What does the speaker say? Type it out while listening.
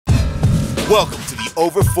Welcome to the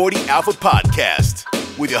Over 40 Alpha Podcast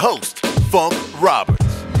with your host, Funk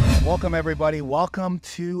Roberts. Welcome, everybody. Welcome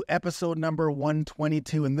to episode number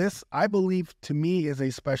 122. And this, I believe, to me, is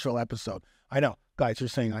a special episode. I know, guys,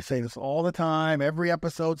 I say this all the time. Every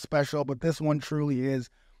episode's special, but this one truly is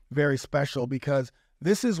very special because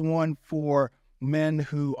this is one for men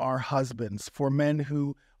who are husbands, for men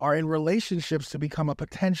who are in relationships to become a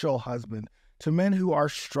potential husband, to men who are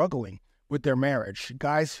struggling with their marriage,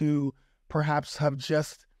 guys who perhaps have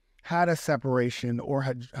just had a separation or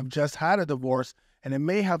have just had a divorce, and it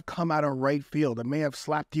may have come out of right field. It may have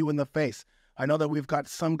slapped you in the face. I know that we've got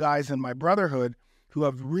some guys in my brotherhood who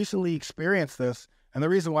have recently experienced this, and the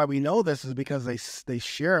reason why we know this is because they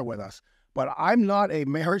share it with us. But I'm not a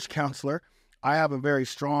marriage counselor. I have a very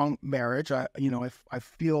strong marriage. I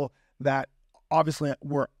feel that obviously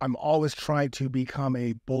I'm always trying to become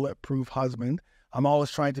a bulletproof husband. I'm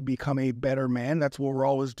always trying to become a better man. That's what we're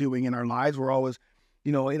always doing in our lives. We're always,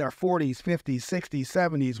 in our 40s, 50s, 60s,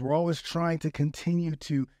 70s, we're always trying to continue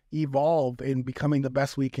to evolve in becoming the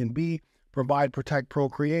best we can be, provide, protect,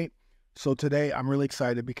 procreate. So today I'm really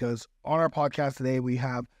excited because on our podcast today, we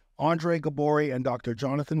have Endre Gabori and Dr.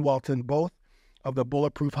 Jonathan Welton, both of the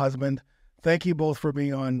Bulletproof Husband. Thank you both for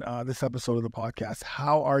being on this episode of the podcast.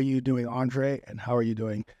 How are you doing, Endre? And how are you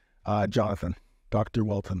doing, Jonathan, Dr.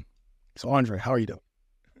 Welton? So, Endre, how are you doing?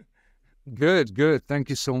 Good. Thank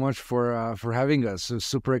you so much for having us. So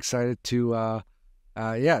super excited to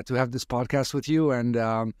have this podcast with you. And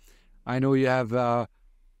I know you have a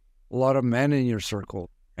lot of men in your circle,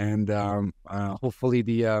 and hopefully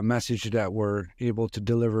the message that we're able to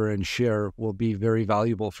deliver and share will be very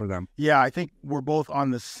valuable for them. Yeah, I think we're both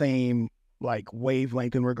on the same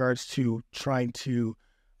wavelength in regards to trying to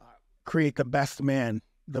create the best men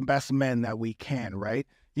that we can, right?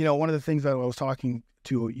 One of the things that I was talking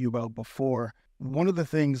to you about before, one of the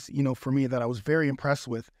things, for me that I was very impressed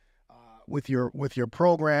with your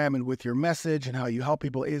program and with your message and how you help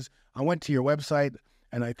people is I went to your website,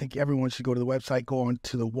 and I think everyone should go to the website, go on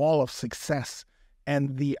to the wall of success,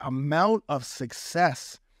 and the amount of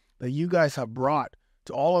success that you guys have brought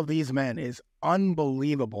to all of these men is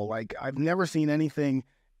unbelievable. Like, I've never seen anything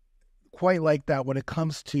quite like that when it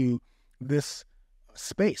comes to this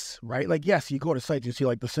space, right? Like, yes, you go to sites, you see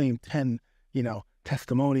the same 10,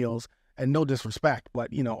 testimonials, and no disrespect, but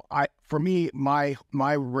for me, my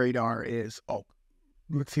radar is,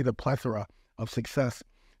 let's see the plethora of success.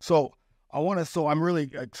 So I'm really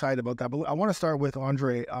excited about that. But I want to start with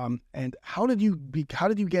Endre. And how did you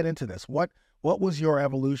get into this? What was your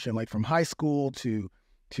evolution like from high school to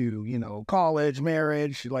college,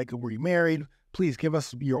 marriage? Were you married? Please give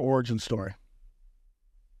us your origin story.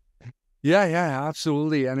 Yeah,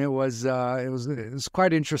 absolutely. And it was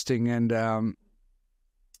quite interesting. And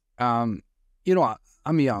I'm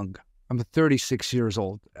young. I'm 36 years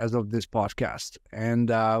old as of this podcast,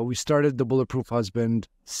 and we started the Bulletproof Husband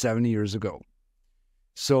 7 years ago.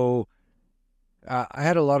 So I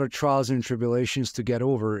had a lot of trials and tribulations to get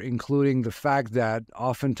over, including the fact that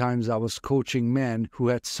oftentimes I was coaching men who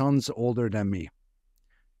had sons older than me.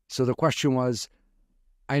 So the question was,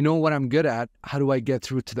 I know what I'm good at. How do I get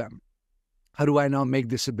through to them? How do I not make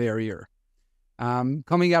this a barrier?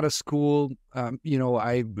 Coming out of school,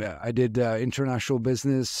 I did international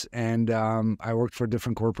business, and I worked for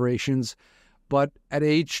different corporations. But at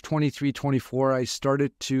age 23, 24, I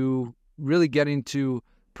started to really get into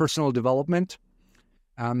personal development.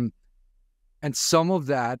 And some of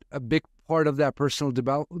that, a big part of that personal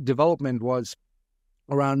development was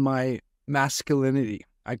around my masculinity.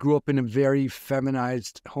 I grew up in a very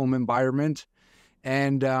feminized home environment,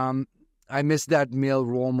 and I missed that male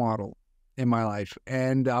role model in my life.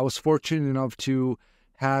 And I was fortunate enough to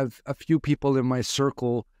have a few people in my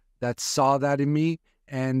circle that saw that in me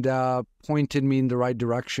and pointed me in the right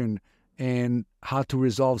direction and how to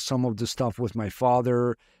resolve some of the stuff with my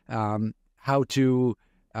father, how to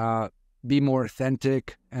be more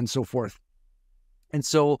authentic, and so forth. And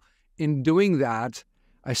so in doing that,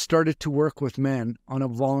 I started to work with men on a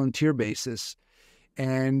volunteer basis.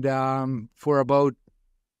 And for about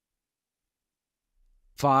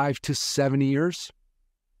 5 to 7 years,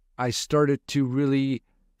 I started to really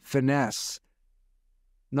finesse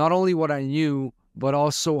not only what I knew, but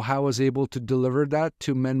also how I was able to deliver that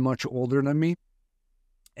to men much older than me.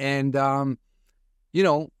 And, one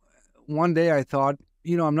day I thought,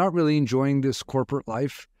 I'm not really enjoying this corporate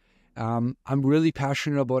life. I'm really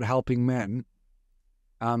passionate about helping men.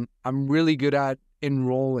 I'm really good at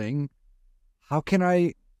enrolling. How can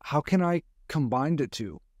I combine the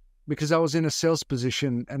two? Because I was in a sales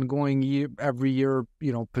position and going every year,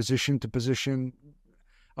 position to position.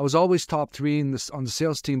 I I was always top 3 on the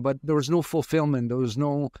sales team, but there was no fulfillment. There was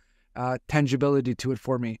no tangibility to it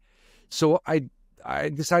for me. So I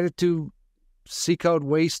decided to seek out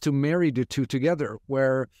ways to marry the two together,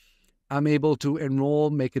 where I'm able to enroll,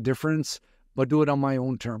 make a difference, but do it on my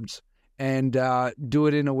own terms, and do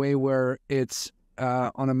it in a way where it's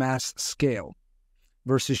on a mass scale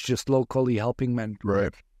versus just locally helping men.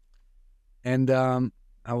 Right. And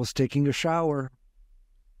I was taking a shower.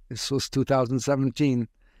 This was 2017,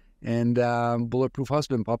 and Bulletproof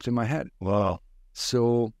Husband popped in my head. Wow.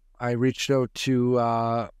 So I reached out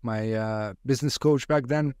to my business coach back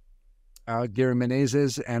then, Gary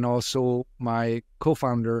Menezes, and also my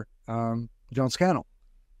co-founder, John Scannell.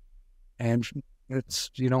 And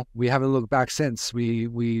it's, we haven't looked back since.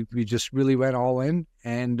 We just really went all in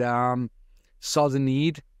and saw the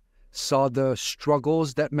need, saw the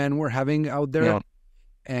struggles that men were having out there. Yeah.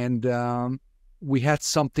 And we had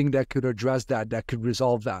something that could address that could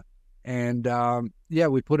resolve that. And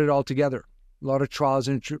we put it all together. A lot of trials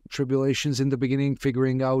and tribulations in the beginning,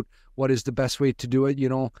 figuring out what is the best way to do it,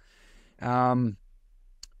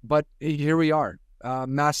 but here we are.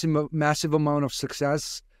 Massive amount of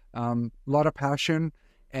success, a lot of passion.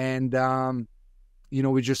 And,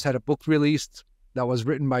 we just had a book released that was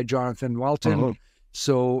written by Jonathan Welton. Uh-huh.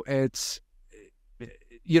 So it's,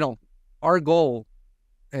 our goal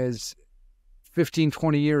is 15,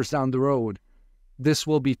 20 years down the road, this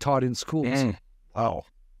will be taught in schools. Wow.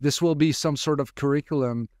 This will be some sort of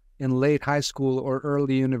curriculum in late high school or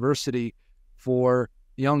early university for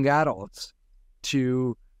young adults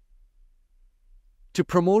to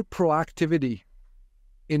promote proactivity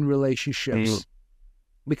in relationships.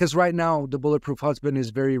 Because right now, the Bulletproof Husband is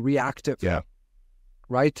very reactive. Yeah.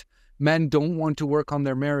 Right? Men don't want to work on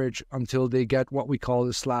their marriage until they get what we call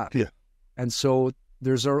the slap. Yeah. And so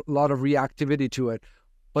there's a lot of reactivity to it.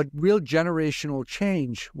 But real generational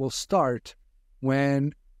change will start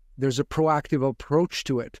when there's a proactive approach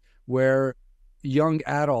to it, where young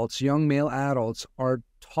male adults are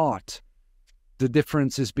taught the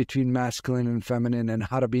differences between masculine and feminine and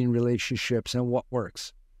how to be in relationships and what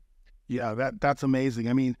works. Yeah, that's amazing.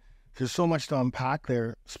 I mean, there's so much to unpack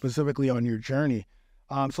there, specifically on your journey.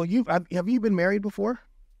 So have you been married before?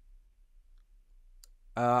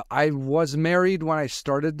 I was married when I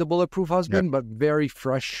started the Bulletproof Husband, but very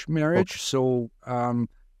fresh marriage. Okay. So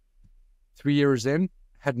 3 years in,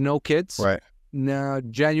 had no kids. Right. Now,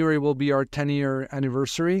 January will be our 10-year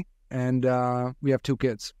anniversary, and we have 2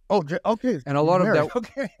 kids. Oh, okay. And a lot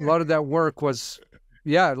of that work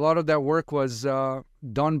was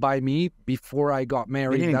done by me before I got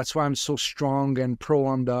married. Mm-hmm. That's why I'm so strong and pro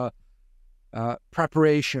on the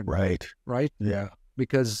preparation. Right. Right. Yeah.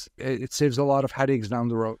 Because it saves a lot of headaches down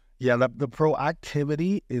the road. Yeah, the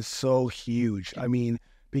proactivity is so huge. I mean,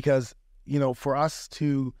 because for us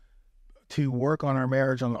to work on our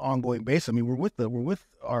marriage on an ongoing basis, I mean, we're with the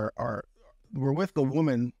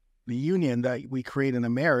woman. The union that we create in a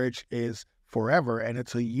marriage is forever, and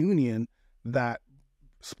it's a union that's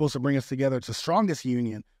supposed to bring us together. It's the strongest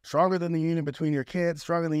union, stronger than the union between your kids,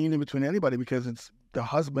 stronger than the union between anybody, because it's the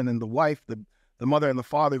husband and the wife, the mother and the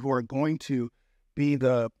father, who are going to be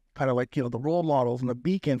the kind of like, the role models and the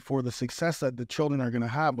beacon for the success that the children are going to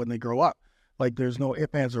have when they grow up. Like, there's no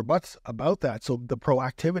ifs, ands, or buts about that. So the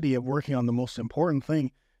proactivity of working on the most important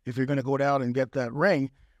thing, if you're going to go down and get that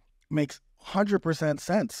ring, makes 100%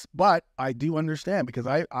 sense. But I do understand, because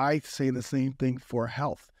I say the same thing for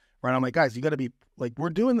health, right? I'm like, guys, you got to be like, we're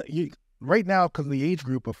doing right now, because of the age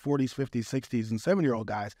group of 40s, 50s, 60s, and 70-year-old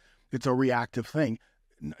guys, it's a reactive thing.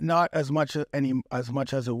 Not as much as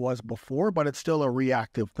it was before, but it's still a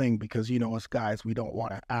reactive thing, because, us guys, we don't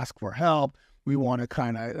want to ask for help. We want to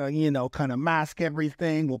kind of mask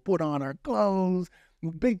everything. We'll put on our clothes,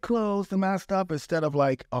 big clothes to mask up, instead of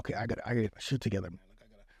like, okay, I gotta get my shit together,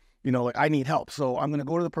 man. I need help. So I'm going to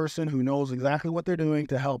go to the person who knows exactly what they're doing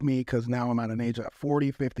to help me, because now I'm at an age at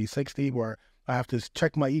 40, 50, 60, where I have to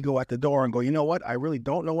check my ego at the door and go, you know what? I really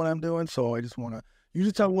don't know what I'm doing. So I just want to, you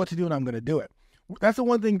just tell me what to do and I'm going to do it. That's the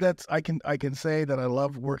one thing that's I can say that I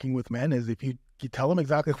love working with men, is if you tell them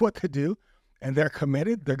exactly what to do and they're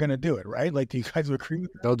committed, they're going to do it, right? Like, do you guys agree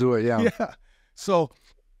with that? They'll do it, yeah. Yeah. So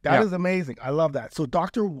that is amazing. I love that. So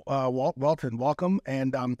Dr. Welton, welcome.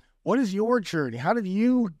 And what is your journey? How did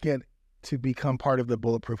you get to become part of the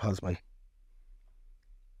Bulletproof Husband?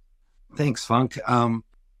 Thanks, Funk. Can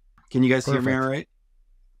you guys hear me all right?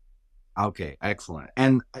 Okay, excellent.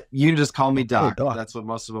 And you can just call me Doc. Hey, Doc. That's what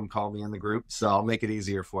most of them call me in the group, so I'll make it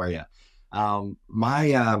easier for you.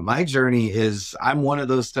 My journey is, I'm one of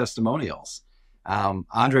those testimonials.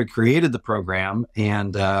 Endre created the program,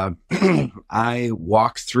 and I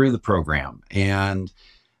walked through the program, and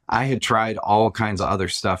I had tried all kinds of other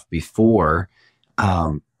stuff before.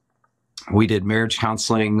 We did marriage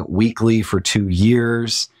counseling weekly for 2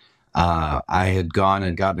 years. I had gone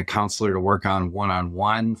and gotten a counselor to work on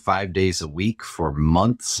one-on-one 5 days a week for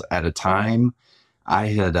months at a time. I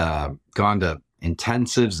had gone to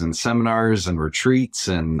intensives and seminars and retreats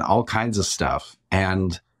and all kinds of stuff,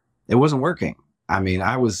 and it wasn't working. I mean,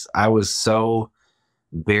 I was so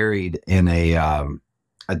buried in a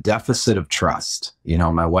deficit of trust. You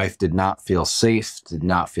know, my wife did not feel safe, did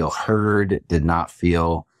not feel heard, did not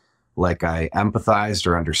feel like I empathized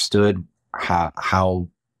or understood how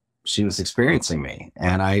she was experiencing me.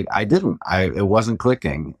 And I didn't. It wasn't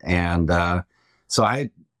clicking. And so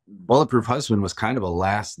Bulletproof Husband was kind of a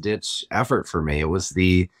last ditch effort for me. It was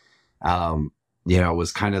it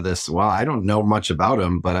was kind of this, well, I don't know much about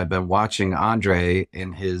him, but I've been watching Endre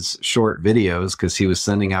in his short videos, because he was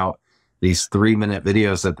sending out these 3-minute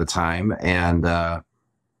videos at the time. And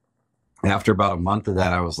after about a month of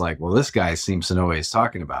that, I was like, well, this guy seems to know what he's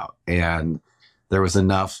talking about. And there was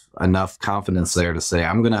enough confidence there to say,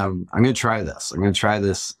 I'm gonna try this. I'm gonna try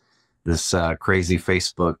this crazy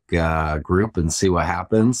Facebook group and see what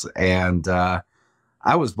happens. And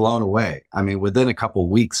I was blown away. I mean, within a couple of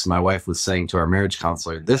weeks, my wife was saying to our marriage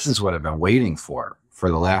counselor, this is what I've been waiting for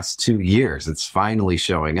the last 2 years. It's finally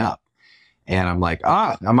showing up. And I'm like,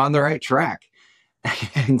 I'm on the right track.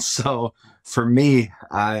 And so for me,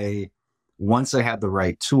 once I had the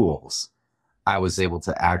right tools, I was able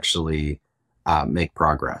to actually make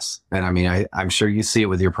progress. And I mean, I'm sure you see it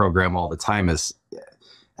with your program all the time, is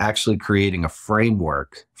actually creating a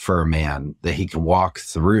framework for a man that he can walk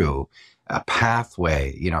through, a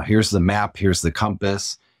pathway. You know, here's the map, here's the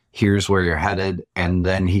compass, here's where you're headed. And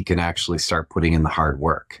then he can actually start putting in the hard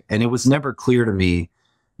work. And it was never clear to me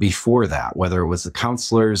before that, whether it was the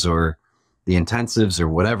counselors or the intensives or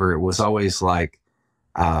whatever. It was always like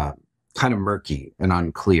kind of murky and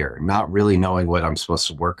unclear, not really knowing what I'm supposed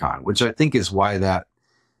to work on, which I think is why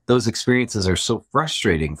those experiences are so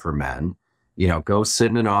frustrating for men. You know, go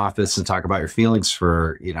sit in an office and talk about your feelings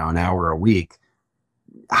for, an hour a week.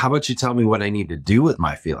 How about you tell me what I need to do with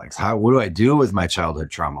my feelings? What do I do with my childhood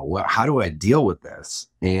trauma? How do I deal with this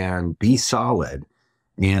and be solid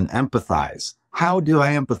and empathize? How do I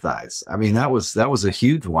empathize? I mean, that was a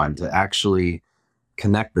huge one to actually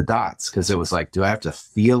connect the dots, because it was like, do I have to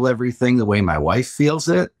feel everything the way my wife feels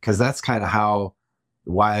it? Because that's kind of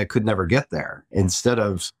why I could never get there. Instead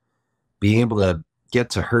of being able to get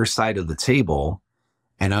to her side of the table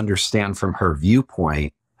and understand from her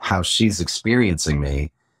viewpoint how she's experiencing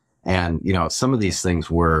me. And, some of these things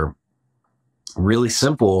were really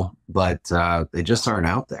simple, but they just aren't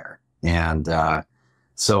out there. And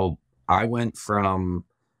so I went from,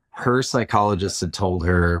 her psychologist had told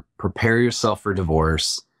her, prepare yourself for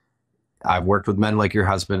divorce. I've worked with men like your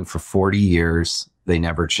husband for 40 years. They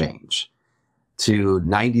never change. To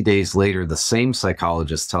 90 days later, the same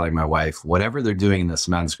psychologist telling my wife, whatever they're doing in this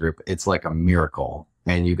men's group, it's like a miracle,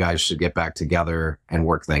 and you guys should get back together and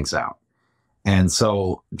work things out. And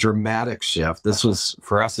so, dramatic shift. This was,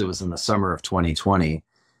 for us, it was in the summer of 2020.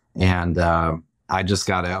 And I just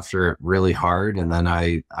got after it really hard. And then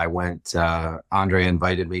I went, Endre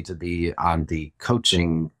invited me to be on the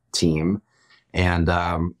coaching team, and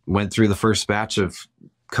went through the first batch of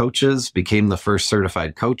coaches, became the first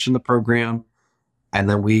certified coach in the program. And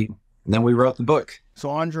then we wrote the book. So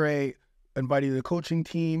Endre invited you to the coaching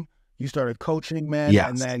team. You started coaching men, yes.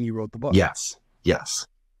 And then you wrote the book. Yes.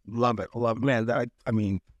 Love it. Man, I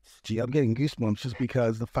mean, gee, I'm getting goosebumps just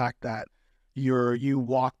because the fact that you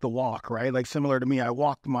walk the walk, right? Like, similar to me, I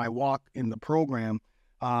walked my walk in the program,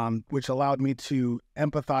 which allowed me to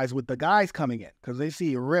empathize with the guys coming in, because they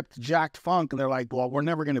see ripped, jacked funk, and they're like, well, we're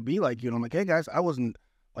never going to be like you. And I'm like, hey guys, I wasn't,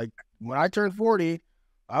 like, when I turned 40,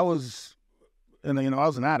 I was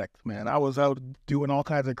an addict, man. I was out doing all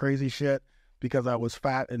kinds of crazy shit because I was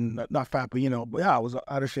fat, and not fat, but I was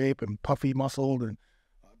out of shape and puffy muscled and,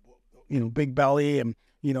 big belly, and,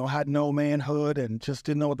 had no manhood and just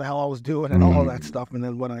didn't know what the hell I was doing and all that stuff. And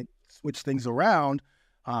then when I switched things around,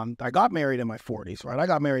 I got married in my 40s, right? I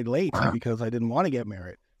got married late because I didn't want to get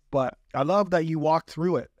married. But I love that you walked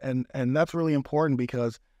through it. And that's really important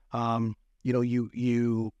because,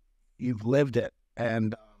 you've lived it.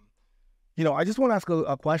 And, I just want to ask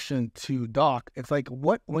a question to Doc. It's like,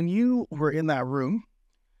 when you were in that room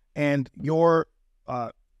and your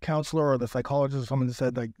counselor or the psychologist or someone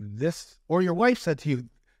said like this, or your wife said to you,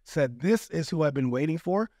 this is who I've been waiting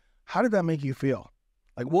for, how did that make you feel?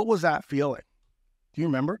 Like, what was that feeling? Do you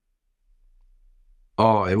remember?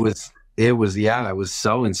 Oh, it it was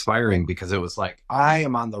so inspiring because it was like, I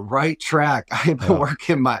am on the right track. I have been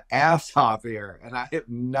working my ass off here and I have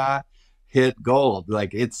not hit gold.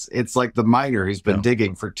 Like it's like the miner who's been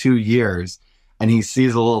digging for 2 years and he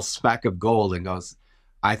sees a little speck of gold and goes,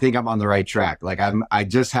 I think I'm on the right track. Like I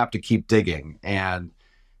just have to keep digging. And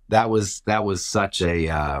that was such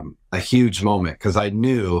a huge moment because I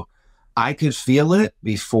knew I could feel it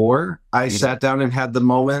before I sat down and had the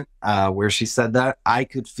moment where she said that. I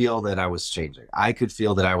could feel that I was changing. I could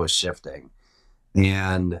feel that I was shifting.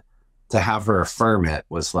 And to have her affirm it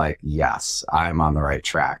was like, yes, I'm on the right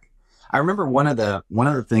track. I remember one of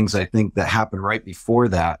the things I think that happened right before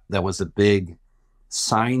that was a big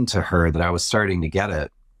sign to her that I was starting to get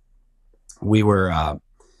it. We were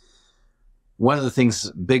one of the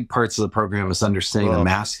things, big parts of the program is understanding the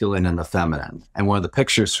masculine and the feminine. And one of the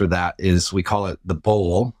pictures for that is we call it the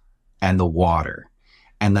bowl and the water.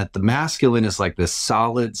 And that the masculine is like this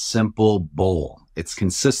solid, simple bowl. It's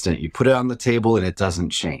consistent. You put it on the table and it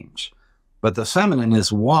doesn't change. But the feminine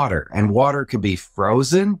is water, and water could be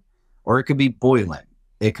frozen or it could be boiling.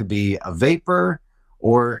 It could be a vapor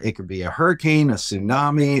or it could be a hurricane, a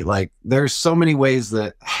tsunami. Like there's so many ways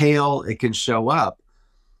that hail, it can show up.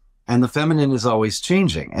 And the feminine is always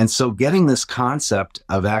changing. And so getting this concept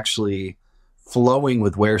of actually flowing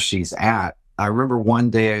with where she's at. I remember one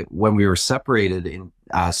day when we were separated in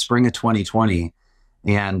spring of 2020,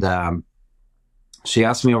 and she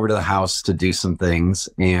asked me over to the house to do some things.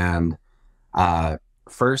 And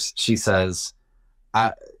first she says,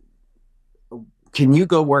 can you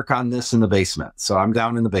go work on this in the basement? So I'm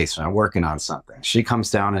down in the basement. I'm working on something. She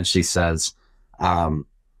comes down and she says,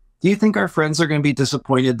 do you think our friends are going to be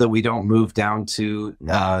disappointed that we don't move down to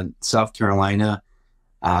South Carolina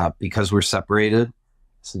because we're separated? I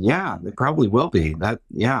said, yeah, they probably will be.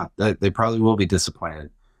 They probably will be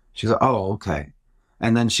disappointed. She goes, oh, okay.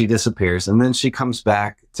 And then she disappears. And then she comes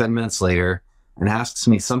back 10 minutes later and asks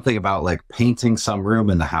me something about like painting some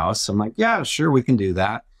room in the house. I'm like, yeah, sure, we can do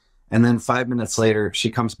that. And then 5 minutes later,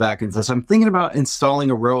 she comes back and says, I'm thinking about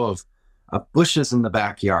installing a row of bushes in the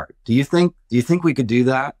backyard. Do you think we could do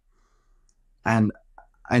that? And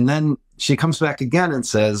then she comes back again and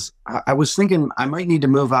says, I was thinking I might need to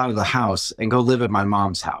move out of the house and go live at my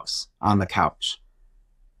mom's house on the couch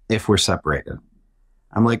if we're separated.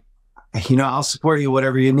 I'm like, I'll support you,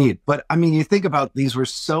 whatever you need. But I mean, you think about these were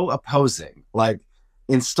so opposing, like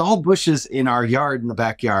install bushes in our yard in the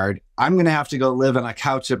backyard. I'm going to have to go live on a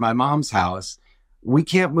couch at my mom's house. We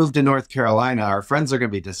can't move to North Carolina. Our friends are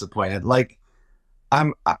going to be disappointed. Like,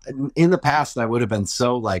 in the past, I would have been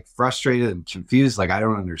so like frustrated and confused. Like, I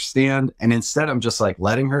don't understand. And instead I'm just like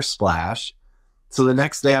letting her splash. So the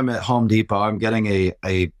next day I'm at Home Depot, I'm getting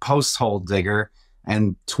a post hole digger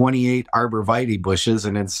and 28 arborvitae bushes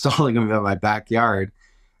and installing them in my backyard.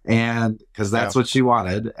 And because that's what she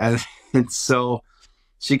wanted. And so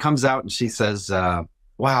she comes out and she says,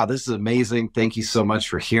 wow, this is amazing. Thank you so much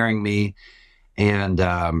for hearing me. And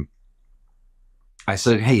I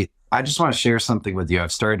said, hey, I just want to share something with you.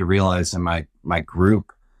 I've started to realize in my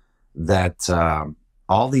group that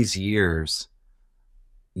all these years,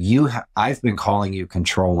 I've been calling you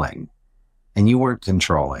controlling, and you weren't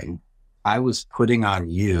controlling. I was putting on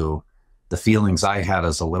you the feelings I had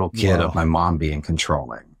as a little kid of my mom being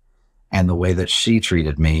controlling, and the way that she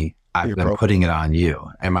treated me. I've been putting it on you.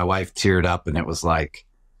 And my wife teared up, and it was like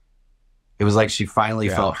she finally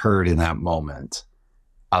felt heard in that moment.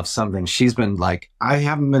 Of something she's been like, I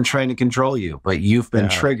haven't been trying to control you, but you've been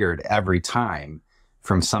triggered every time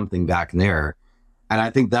from something back there. And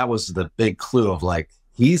I think that was the big clue of like,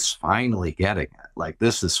 he's finally getting it. Like,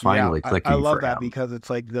 this is finally clicking. I love for that him. because it's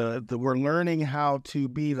like the we're learning how to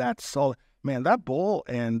be that solid. Man, that bowl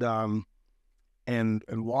and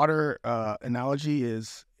water analogy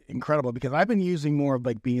is incredible because I've been using more of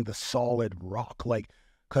like being the solid rock, like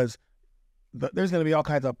because there's going to be all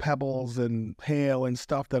kinds of pebbles and hail and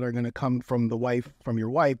stuff that are going to come from your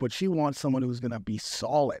wife, but she wants someone who's going to be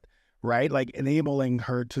solid, right? Like enabling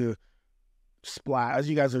her to splash, as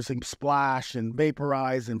you guys are saying, splash and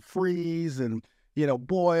vaporize and freeze and,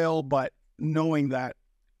 boil, but knowing that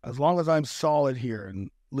as long as I'm solid here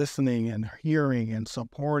and listening and hearing and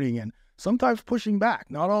supporting and sometimes pushing back,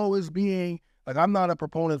 not always being like, I'm not a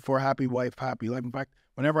proponent for happy wife, happy life. In fact,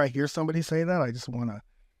 whenever I hear somebody say that, I just want to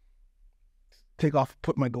take off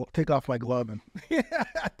my glove and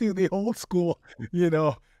do the old school,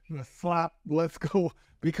 slap, let's go,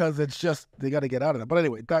 because it's just, they got to get out of that. But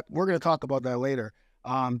anyway, we're going to talk about that later.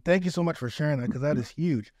 Thank you so much for sharing that because that is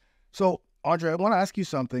huge. So, Endre, I want to ask you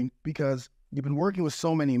something because you've been working with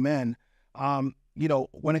so many men.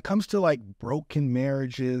 When it comes to like broken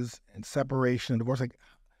marriages and separation and divorce, like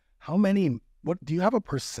what do you have a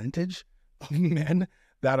percentage of men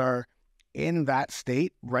that are in that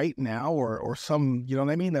state right now, or some, you know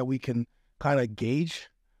what I mean, that we can kind of gauge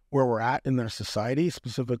where we're at in their society,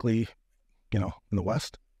 specifically, you know, in the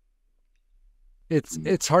West?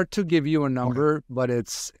 It's hard to give you a number, but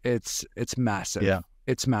it's massive. Yeah.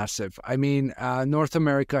 It's massive. I mean, North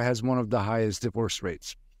America has one of the highest divorce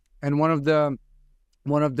rates, and one of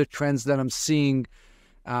the trends that I'm seeing,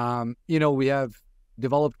 you know, we have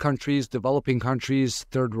developed countries, developing countries,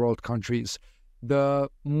 third world countries. The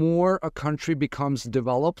more a country becomes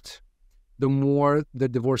developed, the more the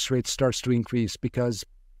divorce rate starts to increase, because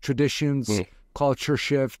traditions, culture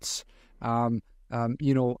shifts,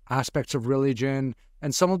 you know, aspects of religion,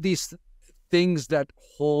 and some of these things that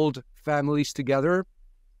hold families together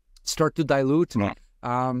start to dilute.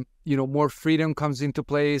 You know, more freedom comes into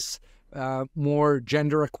place, more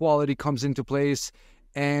gender equality comes into place,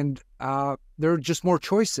 and there are just more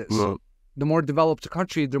choices. The more developed a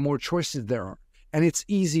country, the more choices there are, and it's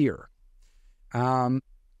easier.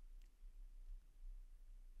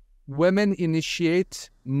 Women initiate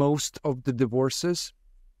most of the divorces,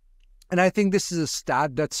 and I think this is a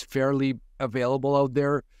stat that's fairly available out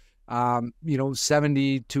there. You know,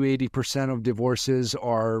 70 to 80% of divorces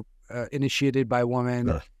are initiated by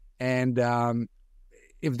women, and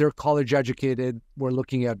if they're college educated, we're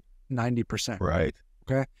looking at 90%. Right.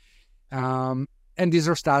 Okay. And these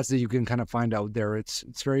are stats that you can kind of find out there. It's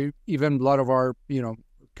very, even a lot of our, you know,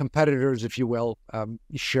 competitors, if you will,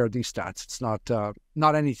 share these stats. It's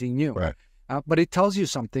not anything new, Right. But it tells you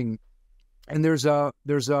something. And there's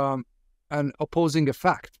an opposing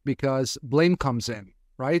effect, because blame comes in,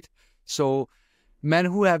 right? So men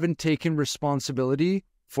who haven't taken responsibility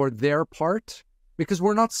for their part, because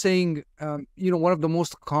we're not saying, you know, one of the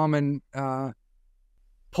most common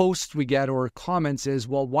posts we get or comments is,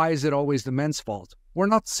 well, why is it always the men's fault? We're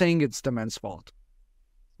not saying it's the men's fault.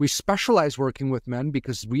 We specialize working with men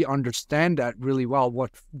because we understand that really well,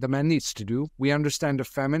 what the man needs to do. We understand the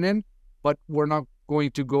feminine, but we're not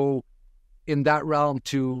going to go in that realm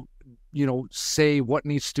to, you know, say what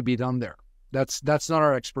needs to be done there. That's not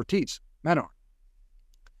our expertise. Men are.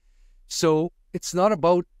 So it's not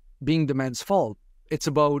about being the man's fault. It's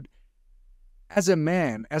about, as a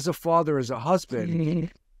man, as a father, as a husband,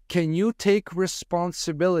 can you take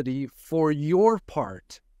responsibility for your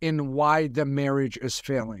part in why the marriage is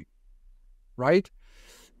failing, right?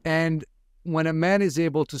 And when a man is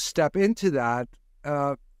able to step into that,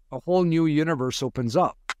 a whole new universe opens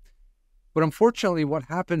up. But unfortunately, what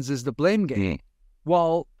happens is the blame game.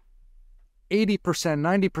 While 80%,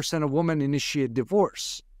 90% of women initiate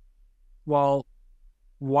divorce, well,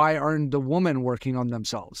 why aren't the women working on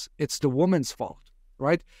themselves? It's the woman's fault,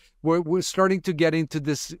 right? We're starting to get into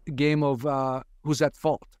this game of who's at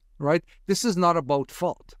fault, right? This is not about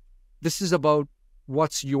fault. This is about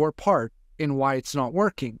what's your part in why it's not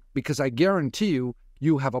working, because I guarantee you,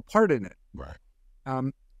 you have a part in it.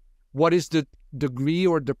 Right. What is the degree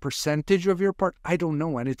or the percentage of your part? I don't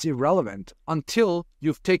know, and it's irrelevant until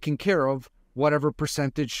you've taken care of whatever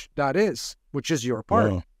percentage that is, which is your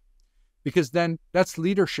part. Yeah. Because then that's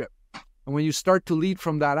leadership. And when you start to lead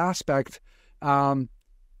from that aspect, it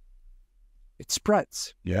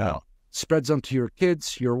spreads. Yeah. Spreads onto your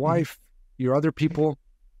kids, your wife, your other people.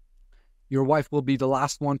 Your wife will be the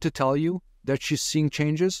last one to tell you that she's seeing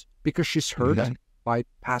changes because she's hurt by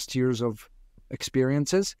past years of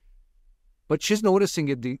experiences. But she's noticing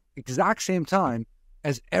it the exact same time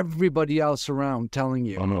as everybody else around telling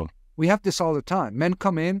you. I know. We have this all the time. Men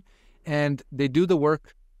come in and they do the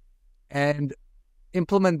work and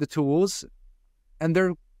implement the tools, and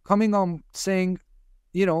they're coming on saying,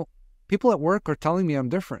 you know, people at work are telling me I'm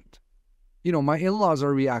different. You know, my in-laws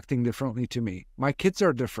are reacting differently to me. My kids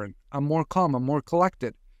are different. I'm more calm. I'm more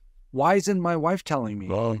collected. Why isn't my wife telling me?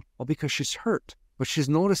 Well, because she's hurt, but she's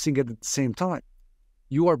noticing it at the same time.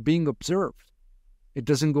 You are being observed. It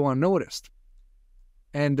doesn't go unnoticed.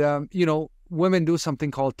 And, you know, women do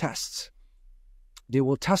something called tests. They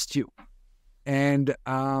will test you. And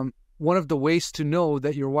one of the ways to know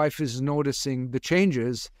that your wife is noticing the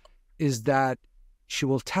changes is that she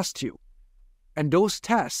will test you. And those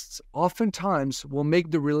tests oftentimes will make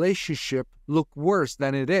the relationship look worse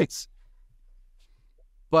than it is.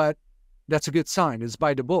 But that's a good sign. It's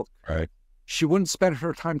by the book. Right. She wouldn't spend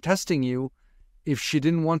her time testing you if she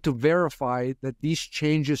didn't want to verify that these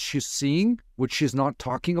changes she's seeing, which she's not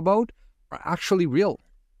talking about, are actually real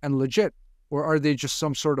and legit. Or are they just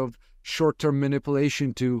some sort of short-term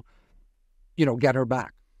manipulation to, you know, get her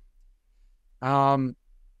back?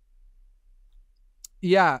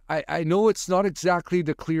 Yeah, I know it's not exactly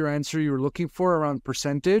the clear answer you're looking for around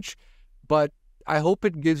percentage, but I hope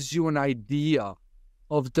it gives you an idea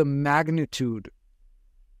of the magnitude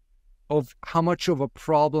of how much of a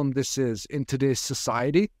problem this is in today's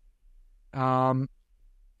society, and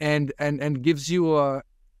gives you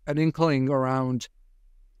an inkling around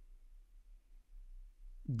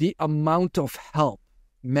the amount of help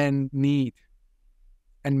men need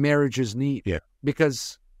and marriages need. Yeah.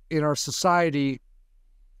 Because in our society,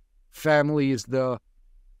 family is the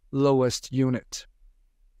lowest unit.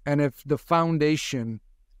 And if the foundation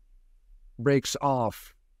breaks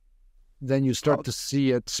off, then you start to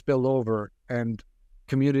see it spill over and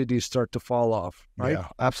communities start to fall off, right? Yeah,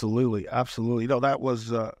 absolutely. Absolutely. No, that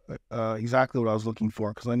was exactly what I was looking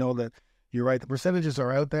for, because I know that you're right. The percentages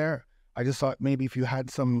are out there. I just thought maybe if you had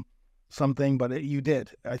something, but you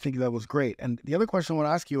did. I think that was great. And the other question I want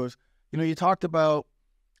to ask you is, you talked about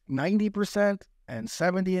 90% and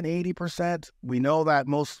 70 and 80%. We know that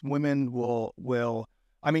most women will,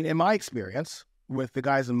 I mean, in my experience with the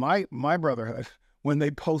guys in my brotherhood, when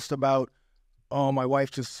they post about, oh, my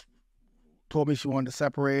wife just told me she wanted to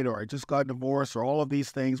separate, or I just got divorced, or all of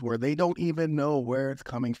these things where they don't even know where it's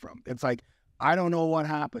coming from. It's like, I don't know what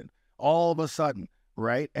happened all of a sudden,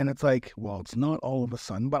 right? And it's like, well, it's not all of a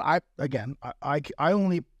sudden, but I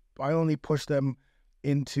only push them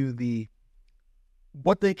into the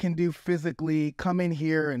what they can do physically, come in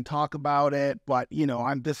here and talk about it, but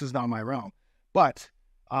this is not my realm. But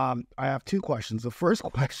I have two questions. The first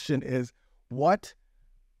question is, what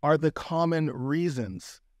are the common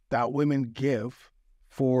reasons that women give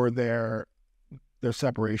for their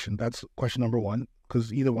separation? That's question number one,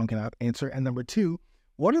 because either one can answer. And number two,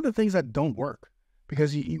 what are the things that don't work?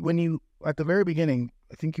 Because when you at the very beginning,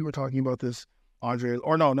 I think you were talking about this, Andre,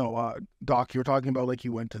 or no, Doc, you were talking about like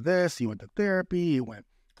you went to this, you went to therapy, you went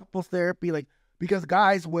couples therapy, like, because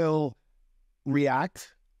guys will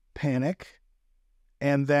react, panic,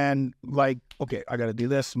 and then like, okay, I got to do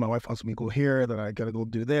this. My wife wants me to go here, then I got to go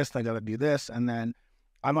do this, I got to do this. And then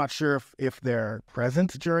I'm not sure if they're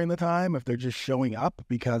present during the time, if they're just showing up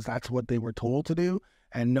because that's what they were told to do,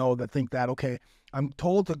 and think that, okay, I'm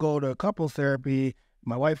told to go to couples therapy,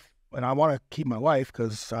 my wife, and I want to keep my wife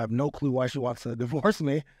because I have no clue why she wants to divorce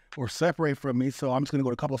me or separate from me, so I'm just going to go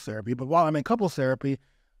to couples therapy. But while I'm in couples therapy, am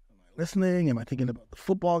I listening? Am I thinking about the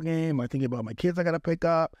football game? Am I thinking about my kids I got to pick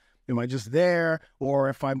up? Am I just there? Or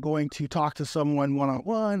if I'm going to talk to someone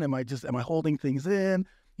one-on-one, am I holding things in?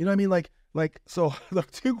 You know what I mean? Like, so the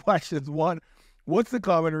two questions: one, what's the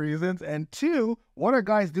common reasons? And two, what are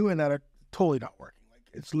guys doing that are totally not working? Like,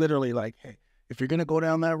 it's literally like, hey, if you're going to go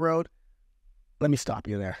down that road, let me stop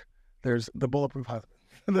you there. There's the Bulletproof Husband.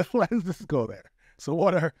 Let's just go there. So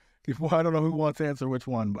I don't know who wants to answer which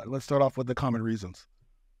one, but let's start off with the common reasons.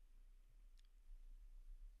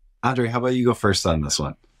 Andre, how about you go first on this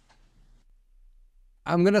one?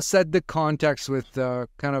 I'm going to set the context with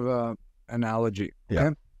kind of a analogy. Okay?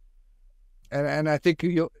 Yeah. And I think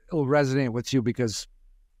it'll resonate with you because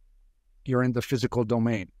you're in the physical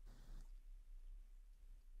domain.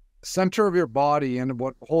 Center of your body and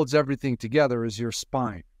what holds everything together is your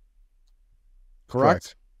spine.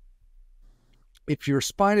 Correct? If your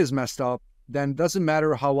spine is messed up, then it doesn't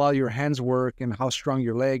matter how well your hands work and how strong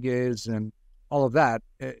your leg is and all of that,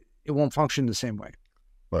 it won't function the same way.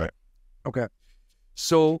 Right. Okay.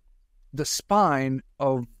 So the spine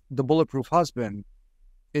of the Bulletproof Husband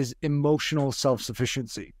is emotional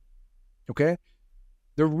self-sufficiency. Okay?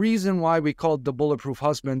 The reason why we called the Bulletproof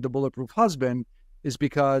Husband is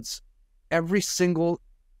because every single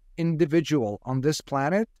individual on this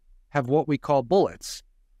planet have what we call bullets,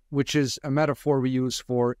 which is a metaphor we use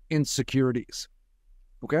for insecurities.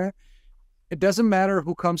 Okay? It doesn't matter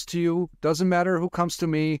who comes to you, doesn't matter who comes to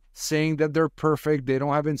me saying that they're perfect, they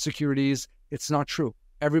don't have insecurities. It's not true.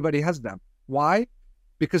 Everybody has them. Why?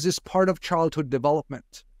 Because it's part of childhood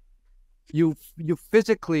development. You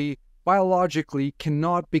physically, biologically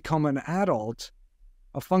cannot become an adult,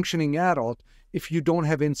 a functioning adult, if you don't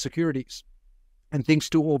have insecurities and things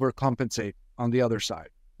to overcompensate on the other side.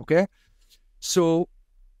 Okay? So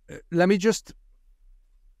let me just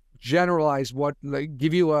generalize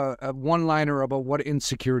give you a one-liner about what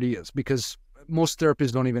insecurity is, because most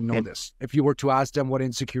therapists don't even know this. If you were to ask them what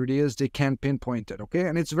insecurity is, they can't pinpoint it, okay?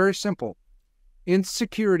 And it's very simple.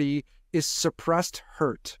 Insecurity is suppressed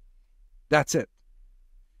hurt. That's it.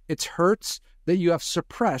 It's hurts that you have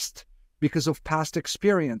suppressed because of past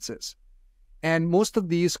experiences. And most of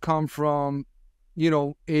these come from,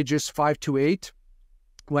 ages 5 to 8,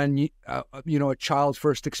 when, a child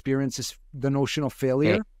first experiences the notion of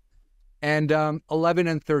failure. And 11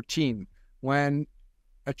 and 13, when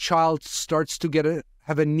a child starts to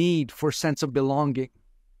have a need for sense of belonging,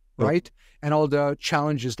 right? And all the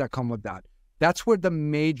challenges that come with that. That's where the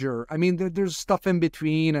major, I mean, there's stuff in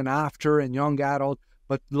between and after and young adult,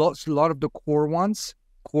 but a lot of the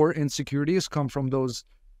core insecurities come from those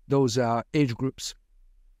age groups.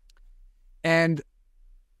 And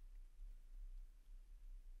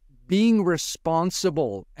being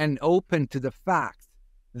responsible and open to the fact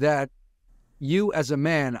that you as a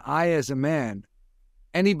man, I as a man,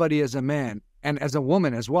 anybody as a man, and as a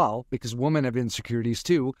woman as well, because women have insecurities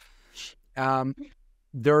too,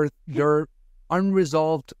 there are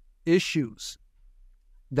unresolved issues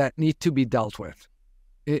that need to be dealt with.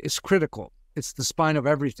 It's critical. It's the spine of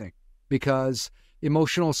everything, because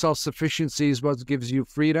emotional self-sufficiency is what gives you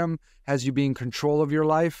freedom, has you be in control of your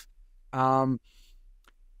life. Now,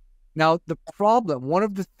 the problem, one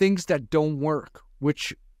of the things that don't work,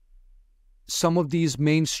 which some of these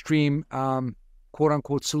mainstream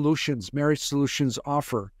quote-unquote solutions, marriage solutions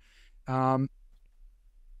offer,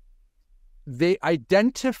 they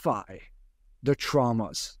identify the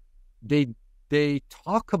traumas. They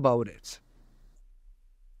talk about it,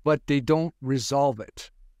 but they don't resolve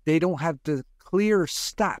it. They don't have the clear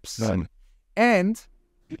steps. None. And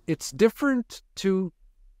it's different to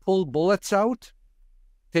pull bullets out,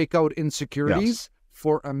 take out insecurities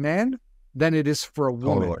for a man than it is for a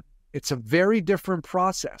woman. Totally. It's a very different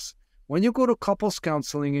process. When you go to couples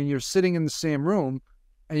counseling and you're sitting in the same room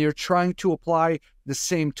and you're trying to apply the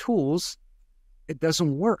same tools, it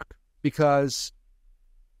doesn't work, because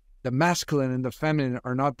the masculine and the feminine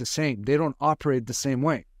are not the same. They don't operate the same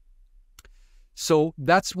way. So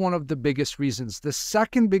that's one of the biggest reasons. The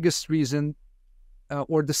second biggest reason,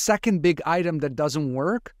 or the second big item that doesn't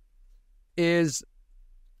work, is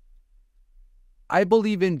I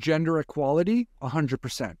believe in gender equality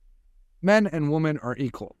 100%. Men and women are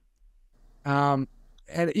equal. And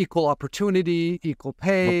equal opportunity, equal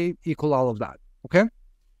pay, equal all of that. Okay?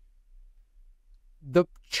 The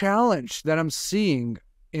challenge that I'm seeing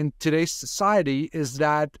in today's society is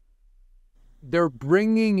that they're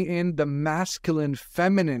bringing in the masculine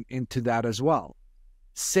feminine into that as well,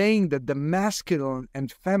 saying that the masculine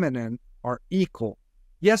and feminine are equal.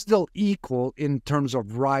 Yes, they'll equal in terms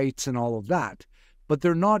of rights and all of that, but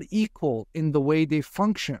they're not equal in the way they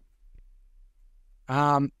function.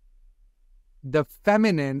 The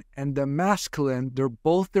feminine and the masculine, they're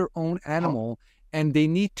both their own animal, and they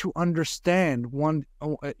need to understand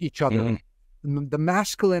each other. The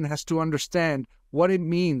masculine has to understand what it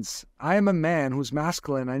means. I am a man who's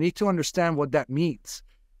masculine. I need to understand what that means.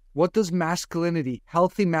 What does masculinity,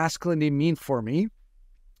 healthy masculinity, mean for me?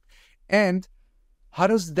 And how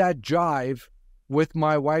does that jive with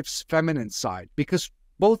my wife's feminine side? Because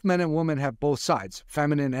both men and women have both sides,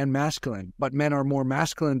 feminine and masculine, but men are more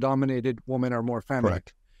masculine dominated, women are more feminine.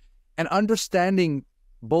 Correct. And understanding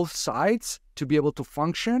both sides to be able to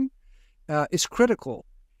function is critical.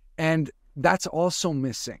 And that's also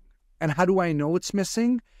missing. And how do I know it's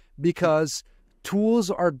missing? Because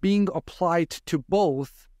tools are being applied to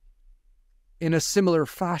both in a similar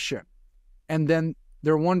fashion. And then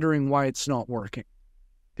they're wondering why it's not working.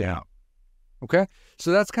 Yeah. Okay?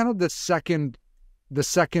 So that's kind of the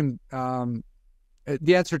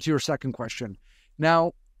answer to your second question.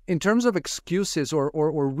 Now, in terms of excuses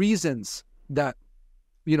or reasons that,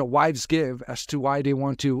 wives give as to why they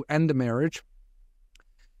want to end the marriage,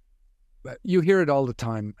 you hear it all the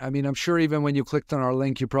time. I mean, I'm sure even when you clicked on our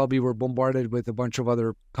link, you probably were bombarded with a bunch of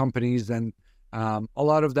other companies, and a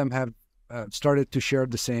lot of them have started to share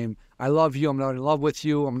the same. I love you. I'm not in love with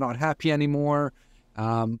you. I'm not happy anymore.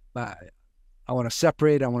 I want to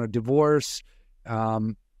separate. I want to divorce.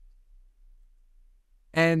 And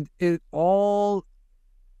it all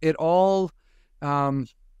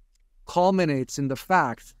culminates in the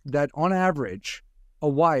fact that on average, a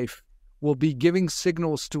wife will be giving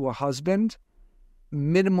signals to a husband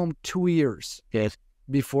minimum 2 years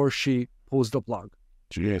before she pulls the plug.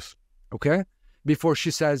 Yes. Okay? Before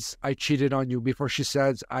she says, I cheated on you. Before she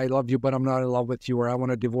says, I love you, but I'm not in love with you, or I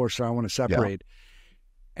want to divorce, or I want to separate.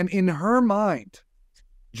 Yeah. And in her mind,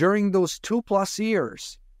 during those 2+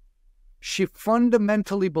 years, she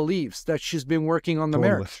fundamentally believes that she's been working on the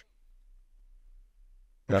marriage.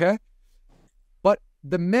 Yeah. Okay? But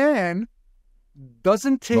the man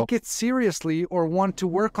doesn't take it seriously or want to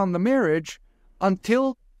work on the marriage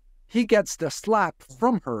until he gets the slap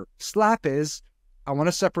from her. Slap is, I want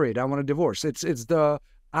to separate, I want to divorce. It's the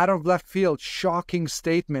out of left field shocking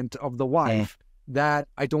statement of the wife that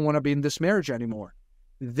I don't want to be in this marriage anymore.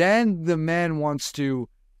 Then the man wants to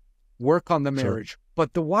work on the marriage,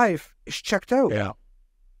 but the wife is checked out. Yeah.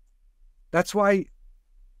 That's why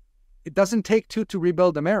it doesn't take two to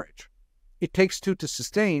rebuild a marriage. It takes two to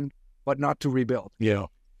sustain, but not to rebuild. Yeah.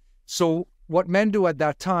 So what men do at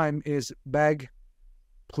that time is beg,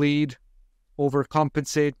 plead,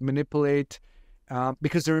 overcompensate, manipulate,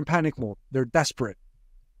 because they're in panic mode. They're desperate.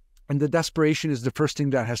 And the desperation is the first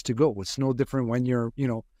thing that has to go. It's no different when you're,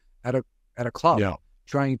 at a club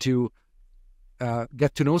trying to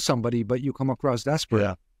get to know somebody, but you come across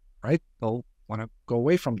desperate, right? They'll want to go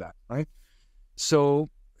away from that, right? So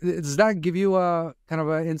does that give you a kind of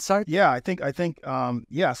an insight? Yeah, I think,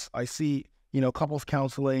 yes, I see, couples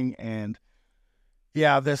counseling and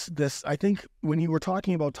this, I think when you were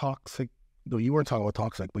talking about toxic, though you weren't talking about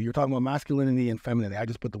toxic, but you're talking about masculinity and femininity. I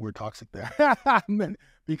just put the word toxic there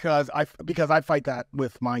because I fight that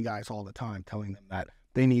with my guys all the time, telling them that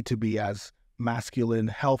they need to be as masculine,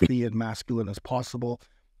 healthy and masculine as possible.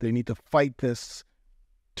 They need to fight this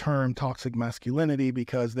term toxic masculinity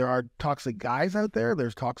because there are toxic guys out there,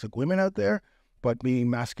 there's toxic women out there, but being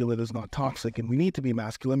masculine is not toxic, and we need to be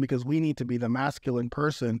masculine because we need to be the masculine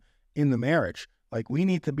person in the marriage. Like, we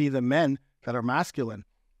need to be the men that are masculine.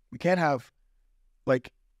 We can't have,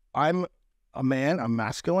 like, I'm a man, I'm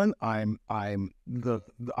masculine, I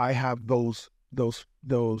have those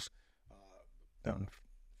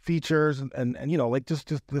features and like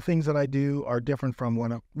just the things that I do are different from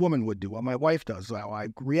what a woman would do, what my wife does, how I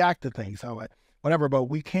react to things, how I whatever. But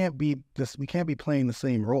we can't be playing the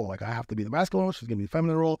same role. Like, I have to be the masculine role, she's gonna be the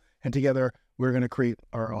feminine role, and together we're gonna create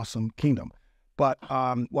our awesome kingdom. But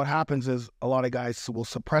what happens is a lot of guys will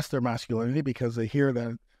suppress their masculinity because they hear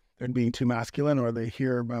that they're being too masculine, or they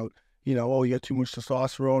hear about, oh, you got too much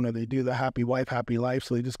testosterone, or they do the happy wife, happy life.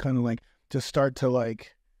 So they just kind of like just start to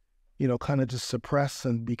like, kind of just suppress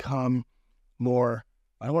and become more,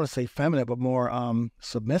 I don't want to say feminine, but more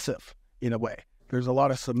submissive in a way. There's a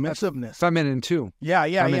lot of submissiveness. Feminine too. Yeah.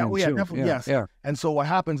 Feminine too. Definitely, yes. Yeah. And so what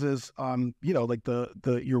happens is, like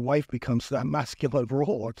your wife becomes that masculine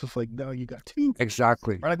role. It's just like, no, you got two.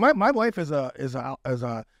 Exactly. Right? Like my wife is an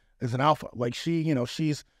alpha. Like she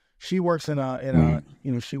works she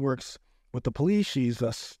works with the police. She's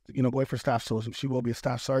going for staff, so she will be a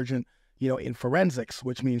staff sergeant, in forensics,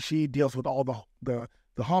 which means she deals with all the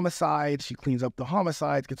homicides. She cleans up the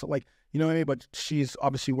homicides, gets like, what I mean? But she's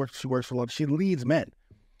obviously she works for a lot. She leads men.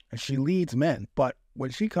 But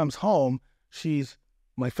when she comes home, she's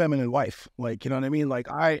my feminine wife. Like, you know what I mean? Like,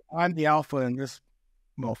 I'm the alpha in this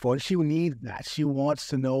mofo, and she needs that. She wants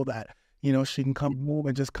to know that, she can come home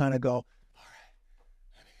and just kind of go,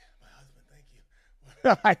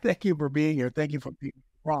 I thank you for being here. Thank you for being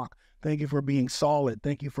rock. Thank you for being solid.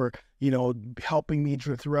 Thank you for, helping me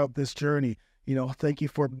throughout this journey. Thank you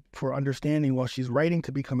for understanding while she's writing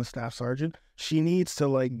to become a staff sergeant. She needs to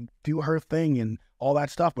like do her thing and all that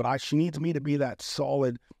stuff. But she needs me to be that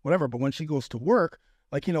solid, whatever. But when she goes to work,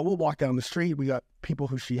 like, we'll walk down the street. We got people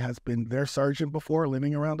who she has been their sergeant before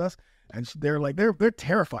living around us. And they're like, they're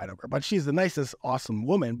terrified of her. But she's the nicest, awesome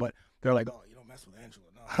woman. But they're like, oh, you don't mess with Angela.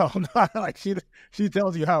 Oh, no, like she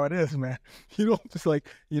tells you how it is, man. Just like,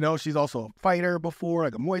 she's also a fighter before,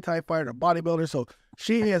 like a Muay Thai fighter, a bodybuilder. So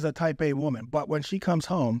she is a type A woman. But when she comes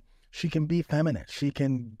home, she can be feminine. She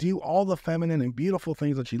can do all the feminine and beautiful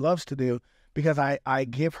things that she loves to do because I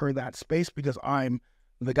give her that space because I'm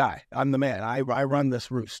the guy. I'm the man. I run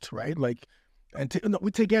this roost, right? Like, and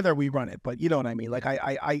together we run it. But you know what I mean? Like,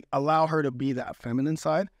 I allow her to be that feminine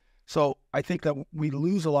side. So I think that we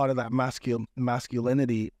lose a lot of that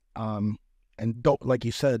masculinity, and don't, like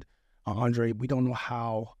you said, Andre, we don't know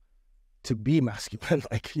how to be masculine,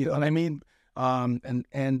 like, you know what I mean?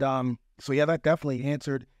 So yeah, that definitely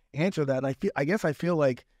answered that. And I guess I feel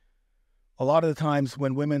like a lot of the times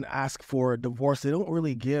when women ask for a divorce, they don't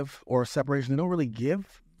really give, or separation, they don't really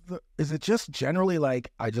give. Is it just generally like,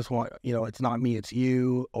 I just want, it's not me, it's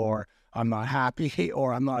you, or I'm not happy,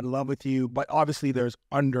 or I'm not in love with you, but obviously there's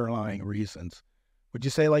underlying reasons. Would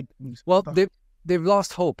you say like... Well, they've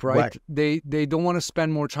lost hope, right? They don't want to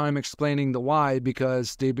spend more time explaining the why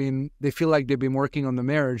because they feel like they've been working on the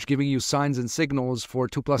marriage, giving you signs and signals for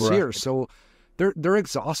 2+ years. So they're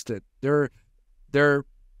exhausted. They're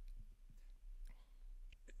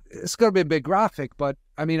it's going to be a bit graphic, but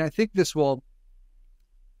I mean, I think this will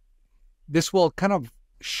kind of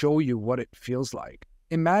show you what it feels like.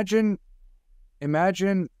 Imagine,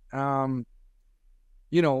 you're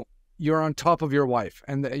on top of your wife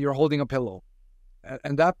and you're holding a pillow,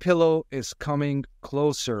 and that pillow is coming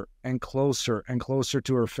closer and closer and closer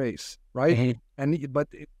to her face, right? Mm-hmm. But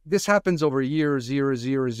this happens over years.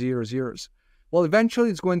 Well, eventually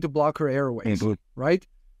it's going to block her airways, mm-hmm. right?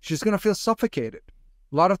 She's going to feel suffocated.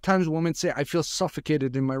 A lot of times women say, I feel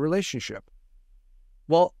suffocated in my relationship.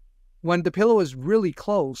 Well, when the pillow is really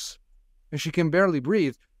close and she can barely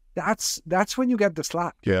breathe, that's when you get the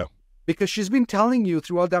slap. Yeah. Because she's been telling you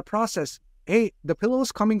throughout that process, hey, the pillow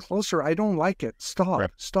is coming closer. I don't like it.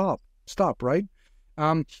 Stop, right?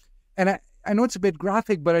 And I know it's a bit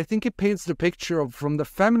graphic, but I think it paints the picture of, from the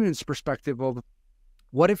feminine's perspective, of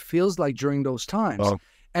what it feels like during those times. Oh.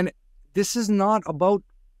 And this is not about,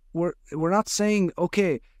 we're not saying,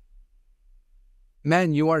 okay,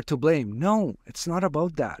 man, you are to blame. No, it's not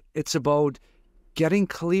about that. It's about getting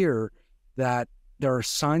clear that there are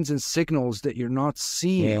signs and signals that you're not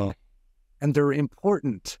seeing, and they're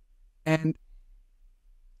important. And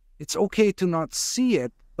it's okay to not see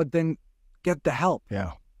it, but then get the help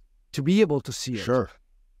to be able to see it. Sure.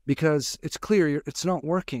 Because it's clear it's not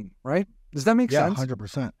working, right? Does that make sense? Yeah,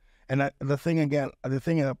 100%. And the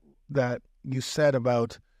thing that you said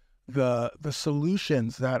about the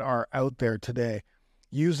solutions that are out there today,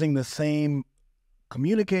 using the same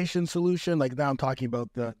communication solution, like now I'm talking about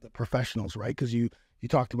the professionals, right? Because you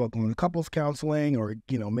talked about going to couples counseling, or,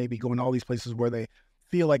 you know, maybe going to all these places where they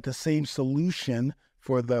feel like the same solution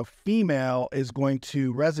for the female is going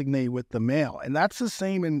to resonate with the male. And that's the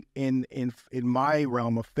same in my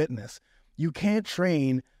realm of fitness. You can't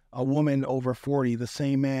train a woman over 40 the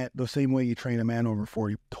same way you train a man over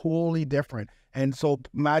 40. Totally different. And so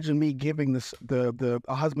imagine me giving a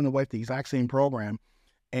husband and wife the exact same program,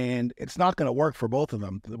 and it's not going to work for both of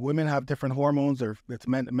them. The women have different hormones, or it's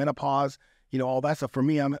menopause, you know, all that stuff. For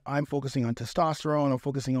me, I'm focusing on testosterone. I'm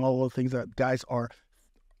focusing on all the things that guys are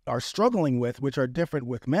struggling with, which are different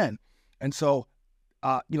with men. And so,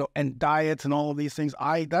 you know, and diets and all of these things,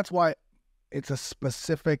 that's why it's a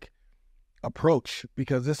specific approach,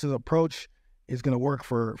 because this approach is going to work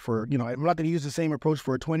for, you know, I'm not going to use the same approach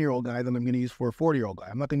for a 20-year-old guy that I'm going to use for a 40-year-old guy.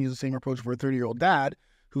 I'm not going to use the same approach for a 30-year-old dad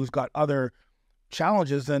who's got other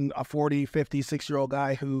challenges than a 40, 50, 60-year-old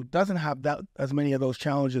guy who doesn't have that as many of those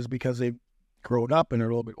challenges because they've grown up and are a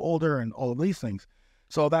little bit older and all of these things.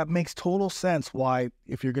 So that makes total sense why,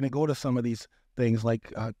 if you're going to go to some of these things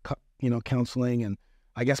like, you know, counseling, and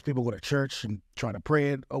I guess people go to church and try to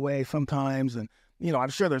pray it away sometimes. And, you know, I'm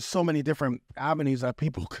sure there's so many different avenues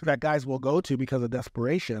that guys will go to because of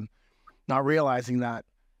desperation, not realizing that,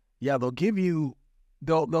 yeah,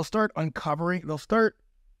 they'll start uncovering, they'll start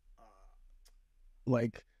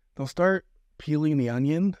peeling the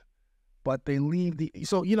onion, but they leave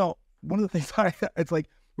so, you know, one of the things it's like,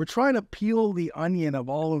 we're trying to peel the onion of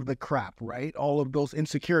all of the crap, right? All of those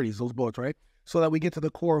insecurities, those bullets, right? So that we get to the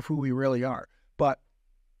core of who we really are. But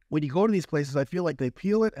when you go to these places, I feel like they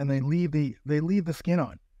peel it and they leave the skin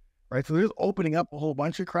on, right? So they're just opening up a whole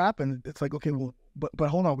bunch of crap, and it's like, okay, well, but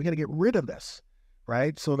hold on, we got to get rid of this,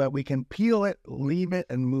 right? So that we can peel it, leave it,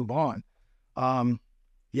 and move on.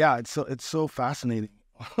 Yeah, it's so fascinating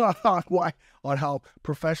on how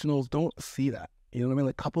professionals don't see that. You know what I mean?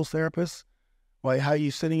 Like couples therapists, like how you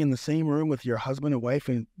sitting in the same room with your husband and wife,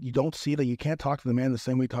 and you don't see that you can't talk to the man the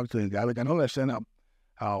same way you talk to the guy. Like, I don't understand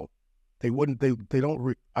how they don't.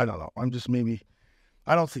 I don't know.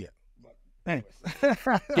 I don't see it. But anyways.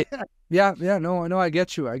 Yeah. No, I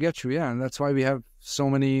get you. Yeah. And that's why we have so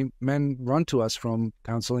many men run to us from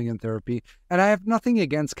counseling and therapy. And I have nothing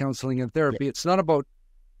against counseling and therapy. Yeah. It's not about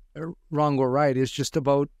wrong or right. It's just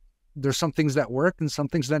about, there's some things that work and some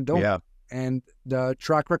things that don't. Yeah. And the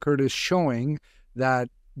track record is showing that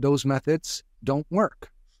those methods don't work.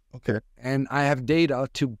 Okay. And I have data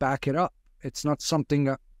to back it up. It's not something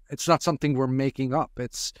we're making up.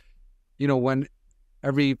 It's, you know, when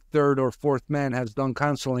every third or fourth man has done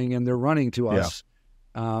counseling and they're running to us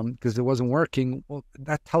because it wasn't working, well,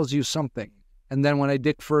 that tells you something. And then when I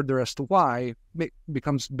dig further as to why, it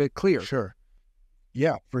becomes a bit clear. Sure.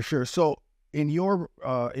 Yeah, for sure. So in your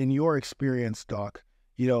experience, Doc,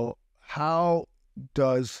 you know, how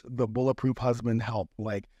does the Bulletproof Husband help?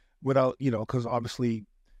 Like, without, you know, because obviously,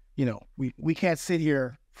 you know, we can't sit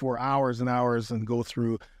here for hours and hours and go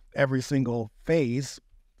through every single phase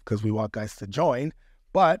because we want guys to join.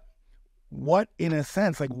 But what, in a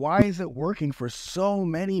sense, like, why is it working for so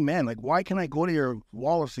many men? Like, why can I go to your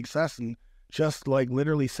wall of success and just like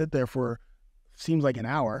literally sit there for, seems like an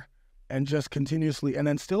hour, and just continuously, and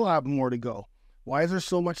then still have more to go? Why is there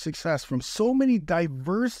so much success from so many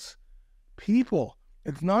diverse people?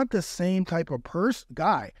 It's not the same type of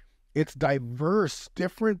guy. It's diverse,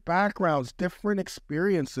 different backgrounds, different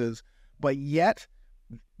experiences, but yet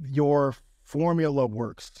your formula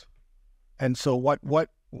works. And so what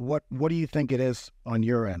do you think it is on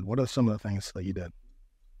your end? What are some of the things that you did?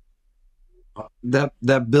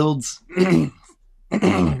 That builds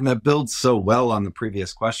that builds so well on the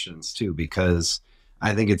previous questions too, because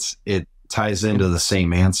I think it ties into the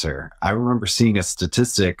same answer. I remember seeing a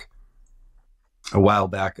statistic a while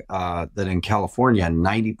back that in California,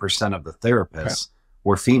 90% of the therapists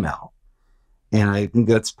were female. And I think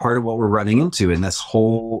that's part of what we're running into in this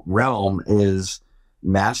whole realm is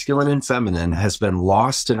masculine and feminine has been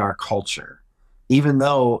lost in our culture. Even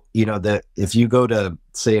though, that if you go to,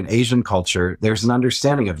 say, an Asian culture, there's an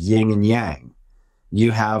understanding of yin and yang.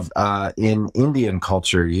 You have in Indian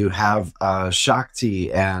culture, you have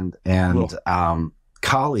Shakti and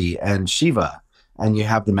Kali and Shiva, and you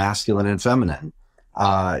have the masculine and feminine.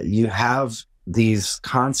 You have these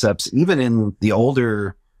concepts, even in the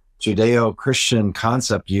older Judeo-Christian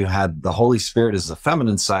concept, you had the Holy Spirit as the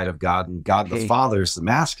feminine side of God, and God the Father is the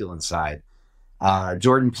masculine side.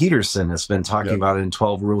 Jordan Peterson has been talking about it in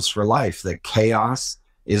 12 Rules for Life, that chaos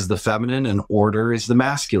is the feminine and order is the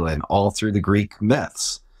masculine, all through the Greek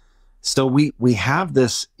myths. So we have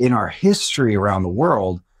this in our history around the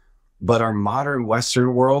world, but our modern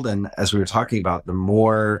Western world, and as we were talking about, the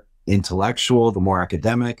more intellectual, the more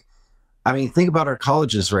academic. I mean, think about our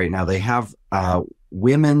colleges right now. They have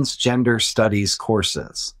women's gender studies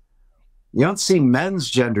courses. You don't see men's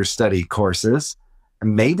gender study courses.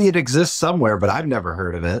 Maybe it exists somewhere, but I've never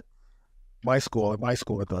heard of it. My school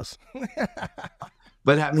it does.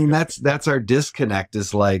 But I mean, that's our disconnect,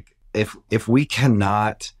 is like, if we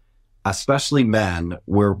cannot, especially men,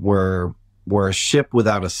 we're a ship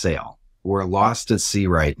without a sail. We're lost at sea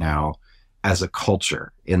right now as a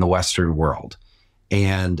culture in the Western world.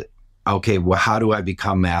 And okay, well, how do I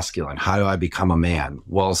become masculine? How do I become a man?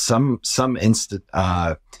 Well, some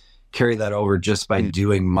carry that over just by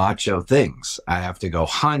doing macho things. I have to go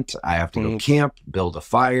hunt. I have to go camp, build a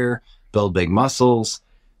fire, build big muscles.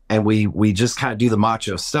 And we just kind of do the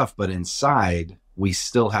macho stuff, but inside we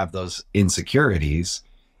still have those insecurities.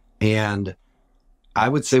 And I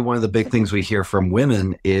would say one of the big things we hear from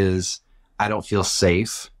women is, I don't feel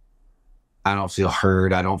safe. I don't feel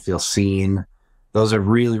heard. I don't feel seen. Those are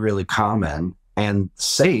really, really common. And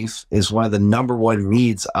safe is one of the number one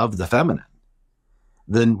needs of the feminine.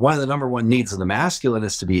 Then one of the number one needs of the masculine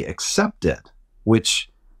is to be accepted, which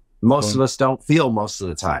most of us don't feel most of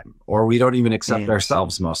the time, or we don't even accept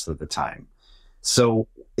ourselves most of the time. So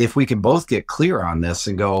if we can both get clear on this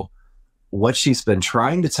and go, what she's been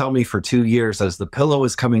trying to tell me for 2 years as the pillow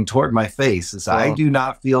is coming toward my face is I do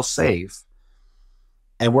not feel safe.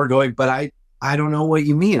 And we're going, but I don't know what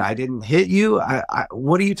you mean. I didn't hit you.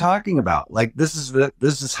 What are you talking about? Like, this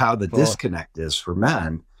is how the disconnect is for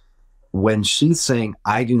men when she's saying,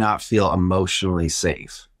 I do not feel emotionally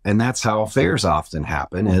safe. And that's how affairs often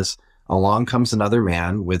happen, is along comes another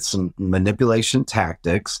man with some manipulation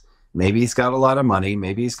tactics. Maybe he's got a lot of money.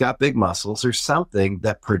 Maybe he's got big muscles or something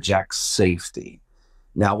that projects safety.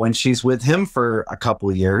 Now, when she's with him for a couple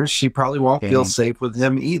of years, she probably won't feel safe with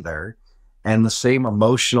him either. And the same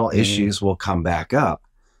emotional issues will come back up.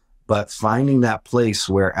 But finding that place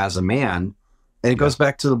where, as a man, and it goes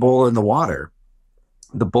back to the bowl in the water,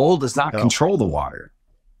 the bowl does not control the water.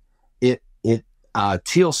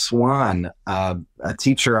 Teal Swan, a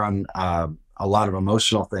teacher on a lot of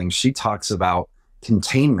emotional things, she talks about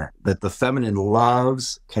containment, that the feminine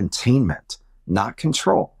loves containment, not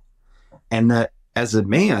control. And that as a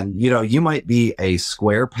man, you might be a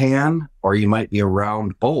square pan or you might be a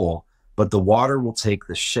round bowl, but the water will take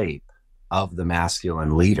the shape of the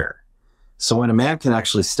masculine leader. So when a man can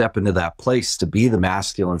actually step into that place to be the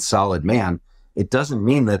masculine, solid man, it doesn't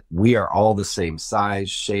mean that we are all the same size,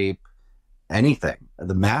 shape, anything.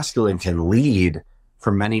 The masculine can lead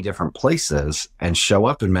from many different places and show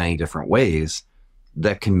up in many different ways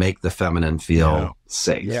that can make the feminine feel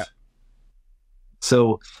safe. Yeah.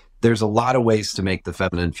 So there's a lot of ways to make the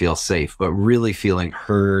feminine feel safe, but really feeling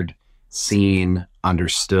heard, seen,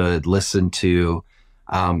 understood, listened to.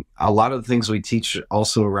 A lot of the things we teach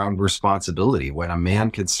also around responsibility. When a man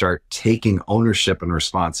can start taking ownership and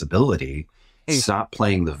responsibility, stop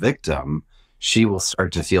playing the victim, she will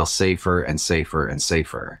start to feel safer and safer and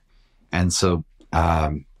safer. And so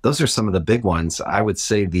those are some of the big ones. I would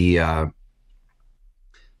say the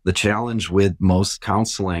challenge with most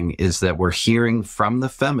counseling is that we're hearing from the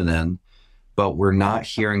feminine, but we're not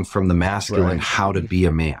hearing from the masculine how to be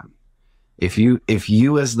a man. If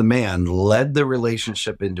you as the man led the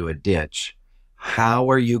relationship into a ditch, how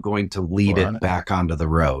are you going to lead it back onto the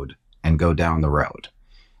road and go down the road?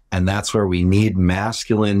 And that's where we need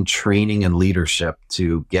masculine training and leadership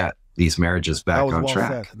to get these marriages back on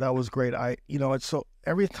track. Said. That was great. It's so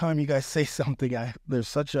every time you guys say something, there's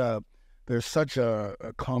such a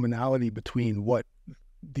commonality between what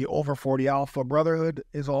the over 40 alpha brotherhood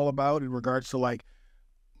is all about in regards to, like,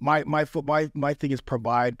 my thing is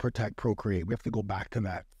provide, protect, procreate. We have to go back to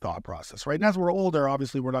that thought process, right? And as we're older,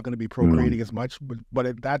 obviously we're not going to be procreating as much,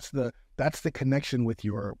 but that's the connection with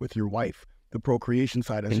your wife. The procreation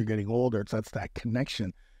side as you're getting older, that's that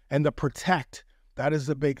connection. And the protect, that is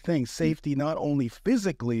the big thing. Safety, not only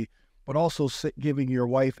physically, but also giving your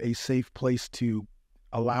wife a safe place to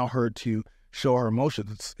allow her to show her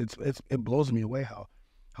emotions. It blows me away how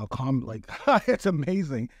calm, like, it's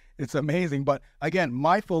amazing. It's amazing. But again,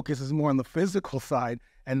 my focus is more on the physical side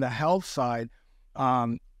and the health side.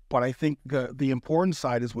 But I think the important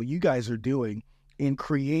side is what you guys are doing in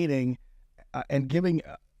creating and giving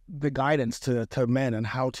the guidance to men on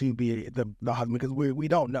how to be the husband, because we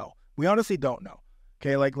don't know. We honestly don't know.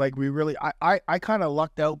 Okay, like we really, I kind of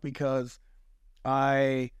lucked out because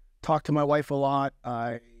I talked to my wife a lot.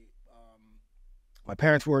 My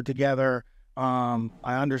parents were together. I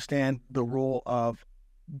understand the role of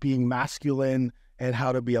being masculine and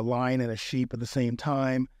how to be a lion and a sheep at the same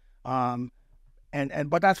time.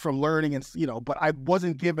 But that's from learning, and but I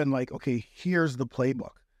wasn't given like, okay, here's the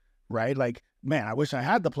playbook, right? Like, man, I wish I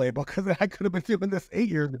had the playbook, because I could have been doing this 8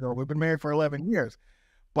 years ago. We've been married for 11 years.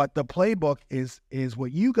 But the playbook is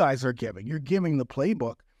what you guys are giving. You're giving the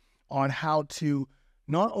playbook on how to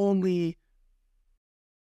not only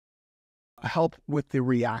help with the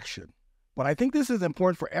reaction, but I think this is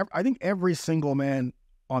important for I think every single man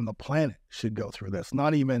on the planet should go through this,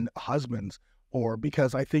 not even husbands,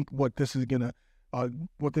 because I think what this is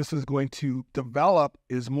going to develop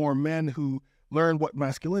is more men who learn what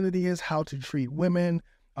masculinity is, how to treat women,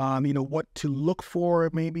 what to look for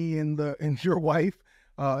maybe in your wife.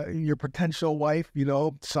 Your potential wife,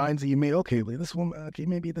 signs that you made, okay, this woman, okay,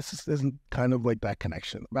 maybe this isn't kind of like that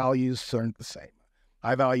connection. Values aren't the same.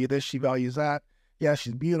 I value this, she values that. Yeah,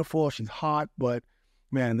 she's beautiful, she's hot, but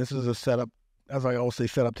man, this is a setup, as I always say,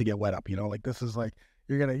 set up to get wet up, like this is like,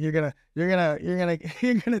 you're gonna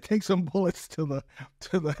take some bullets to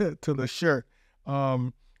the shirt.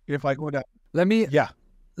 If I go down. Let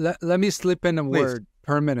me slip in a word,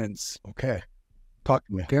 permanence. Okay. Talk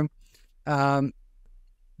to me. Okay.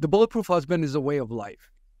 The Bulletproof Husband is a way of life.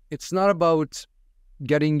 It's not about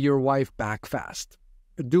getting your wife back fast.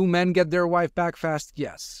 Do men get their wife back fast?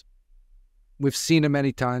 Yes. We've seen it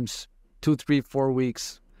many times, 2, 3, 4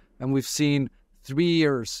 weeks. And we've seen 3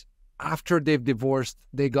 years after they've divorced,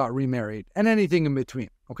 they got remarried, and anything in between,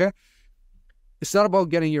 okay? It's not about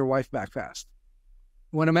getting your wife back fast.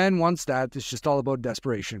 When a man wants that, it's just all about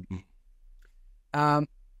desperation.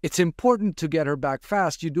 It's important to get her back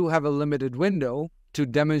fast. You do have a limited window to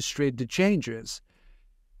demonstrate the changes.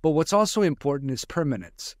 But what's also important is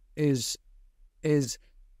permanence, is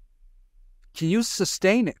can you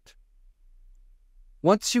sustain it?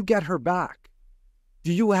 Once you get her back,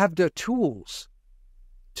 do you have the tools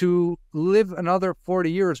to live another 40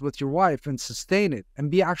 years with your wife and sustain it and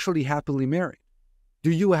be actually happily married?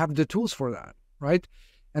 Do you have the tools for that, right?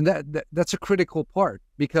 And that's a critical part,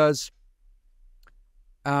 because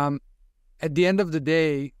at the end of the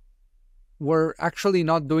day, we're actually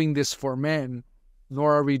not doing this for men,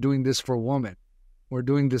 nor are we doing this for women. We're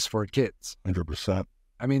doing this for kids. 100%.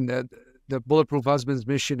 I mean, the Bulletproof Husband's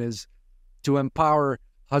mission is to empower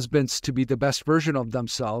husbands to be the best version of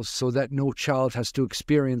themselves so that no child has to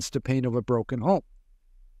experience the pain of a broken home.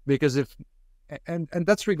 Because and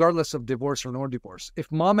that's regardless of divorce or no divorce.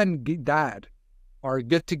 If mom and dad are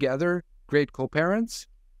good together, great co-parents,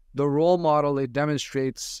 the role model it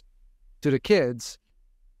demonstrates to the kids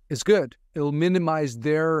is good. It'll minimize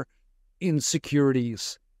their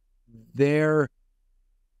insecurities. Their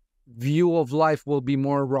view of life will be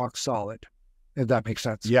more rock solid, if that makes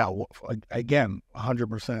sense. Yeah, well, again,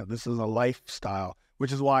 100%. This is a lifestyle,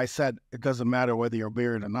 which is why I said it doesn't matter whether you're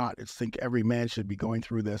married or not. I think every man should be going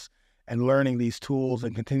through this and learning these tools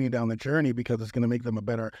and continue down the journey, because it's going to make them a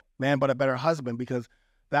better man, but a better husband. Because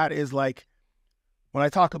that is like, when I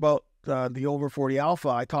talk about the over 40 alpha,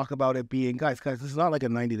 I talk about it being, guys, this is not like a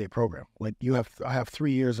 90-day program. Like I have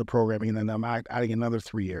 3 years of programming, and then I'm adding another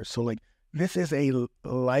 3 years. So like, this is a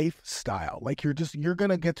lifestyle. Like you're going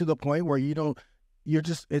to get to the point where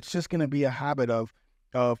it's just going to be a habit of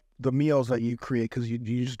the meals that you create, because you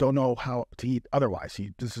just don't know how to eat otherwise.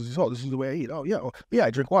 This is the way I eat. Oh yeah, I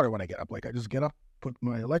drink water when I get up. Like I just get up, put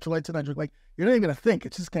my electrolytes in, I drink. Like, you're not even going to think.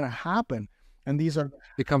 It's just going to happen. And these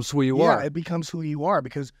becomes who you are. Yeah, it becomes who you are,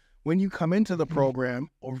 because when you come into the program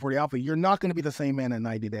over 40 alpha, you're not going to be the same man in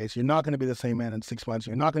 90 days. You're not going to be the same man in 6 months.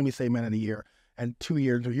 You're not going to be the same man in a year and 2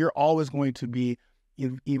 years. You're always going to be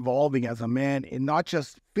evolving as a man, and not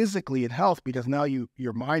just physically in health, because now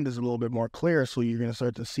your mind is a little bit more clear, so you're going to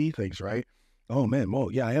start to see things, right? Oh man,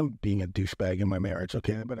 well, yeah, I am being a douchebag in my marriage.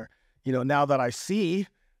 Okay, I better, now that I see,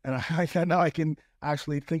 and now I can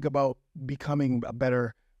actually think about becoming a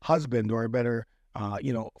better husband or a better,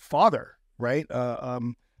 father, right?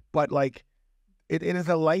 But like, it is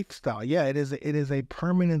a lifestyle. Yeah, it is a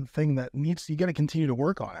permanent thing that you got to continue to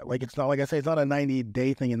work on it. Like, it's not, like I say, it's not a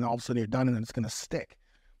 90-day thing and all of a sudden you're done and then it's going to stick.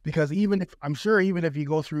 Because even if you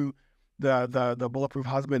go through the Bulletproof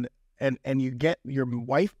Husband and you get your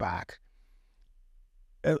wife back,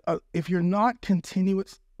 if you're not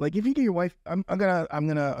continuous, like if you get your wife, I'm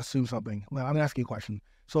gonna assume something. I'm gonna ask you a question.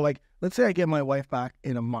 So like, let's say I get my wife back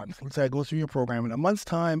in a month. Let's say I go through your program in a month's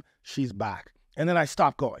time, she's back. And then I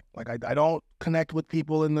stop going. Like I don't connect with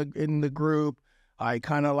people in the group. I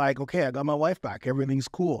kind of like, okay, I got my wife back. Everything's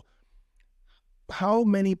cool. How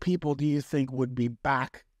many people do you think would be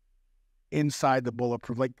back inside the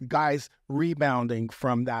Bulletproof? Like guys rebounding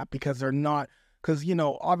from that because they're not, because,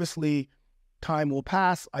 obviously time will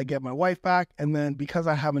pass. I get my wife back. And then because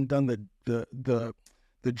I haven't done the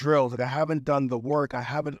drills, like I haven't done the work, I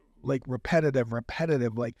haven't like repetitive,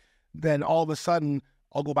 like then all of a sudden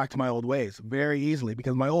I'll go back to my old ways very easily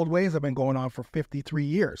because my old ways have been going on for 53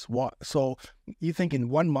 years. So you think in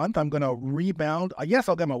 1 month I'm going to rebound? Yes,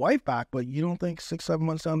 I'll get my wife back, but you don't think 6-7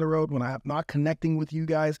 months down the road when I'm not connecting with you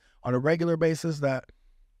guys on a regular basis that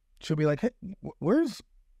she'll be like, hey, where's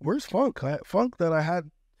Funk? Funk that I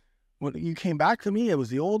had when you came back to me, it was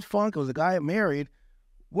the old Funk. It was the guy I married.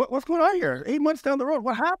 What's going on here? 8 months down the road,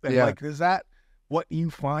 what happened? Yeah. Like, is that what you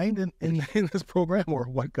find in this program or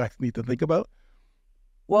what guys need to think about?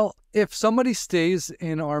 Well, if somebody stays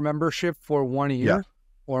in our membership for 1 year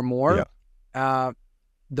or more,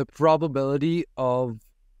 the probability of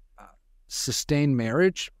sustained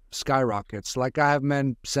marriage skyrockets. Like I have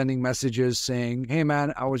men sending messages saying, hey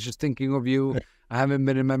man, I was just thinking of you. I haven't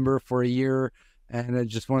been a member for a year. And I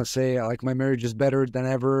just want to say, like, my marriage is better than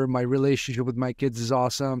ever. My relationship with my kids is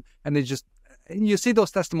awesome. And you see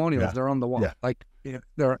those testimonials, they're on the wall. Yeah. Like,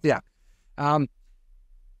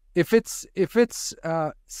 if it's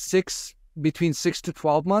between 6 to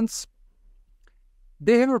 12 months,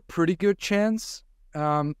 they have a pretty good chance.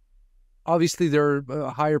 Obviously, there are a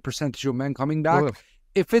higher percentage of men coming back. Oh.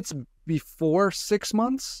 If it's before 6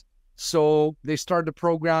 months, so they start the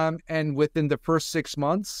program and within the first 6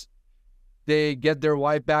 months, they get their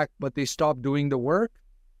wife back, but they stop doing the work,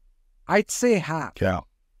 I'd say half.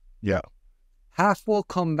 Yeah. Half will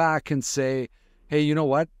come back and say, hey, you know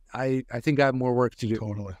what? I think I have more work to do.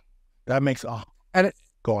 Totally. That makes,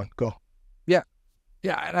 Go. Yeah.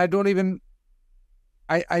 Yeah. And I don't even,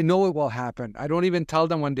 I know it will happen. I don't even tell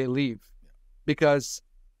them when they leave because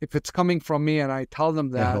if it's coming from me and I tell them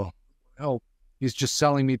that, he's just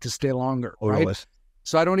selling me to stay longer. Right?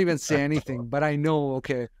 So I don't even say anything, but I know,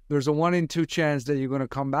 okay, there's a 1 in 2 chance that you're going to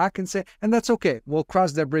come back and say, and that's okay. We'll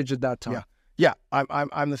cross that bridge at that time. Yeah.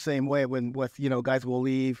 I'm the same way with guys will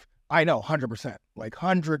leave. I know 100%, like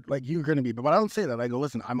you're going to be, but I don't say that. I go,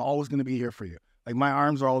 listen, I'm always going to be here for you. Like my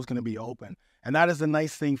arms are always going to be open. And that is a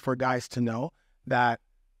nice thing for guys to know that,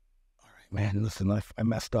 all right, man, listen, I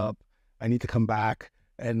messed up. I need to come back.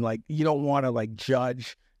 And like, you don't want to like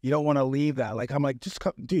judge. You don't want to leave that. Like, I'm like, just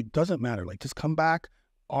come, dude, doesn't matter. Like, just come back.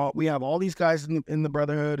 We have all these guys in the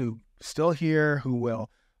brotherhood who still here, who will,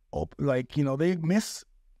 they miss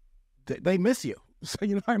you. So,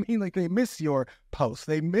 you know what I mean? Like, they miss your posts.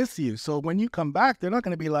 They miss you. So when you come back, they're not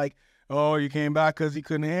going to be like, oh, you came back because you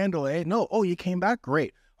couldn't handle it. No, oh, you came back?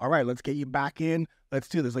 Great. All right, let's get you back in. Let's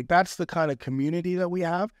do this. Like, that's the kind of community that we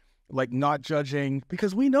have. Like, not judging,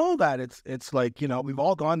 because we know that it's like, we've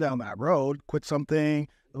all gone down that road, quit something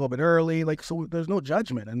a little bit early, like, so there's no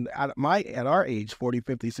judgment. And at our age, 40,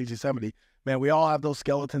 50, 60, 70, man, we all have those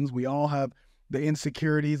skeletons. We all have the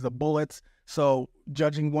insecurities, the bullets. So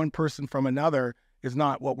judging one person from another is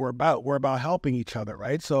not what we're about. We're about helping each other,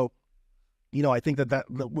 right? So, I think that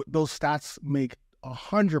those stats make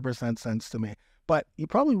 100% sense to me. But you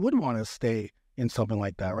probably would want to stay in something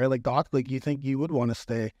like that, right? Like, Doc, like, you think you would want to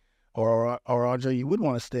stay, or Audrey, you would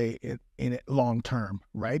want to stay in it long term,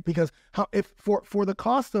 right? Because if for the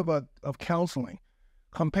cost of counseling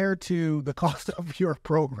compared to the cost of your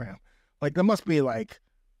program, like, there must be like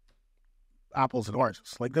apples and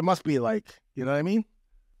oranges. Like, there must be like, you know what I mean?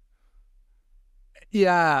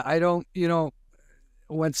 Yeah, I don't,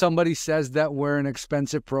 when somebody says that we're an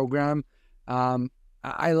expensive program,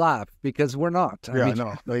 I laugh because we're not.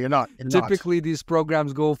 No, you're not. Typically, these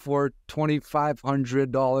programs go for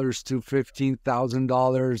 $2,500 to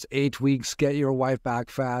 $15,000, 8 weeks, get your wife back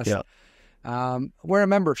fast. Yeah. We're a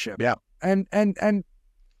membership. Yeah. And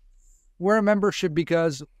we're a membership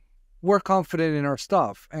because we're confident in our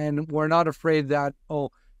stuff and we're not afraid that,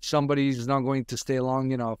 somebody's not going to stay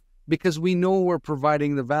long enough because we know we're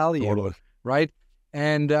providing the value. Totally. Right.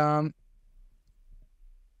 And,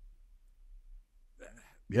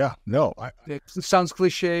 Yeah. No. It sounds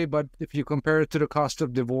cliche, but if you compare it to the cost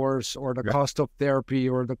of divorce or the cost of therapy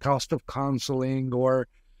or the cost of counseling or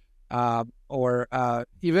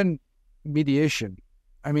even mediation,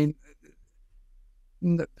 I mean,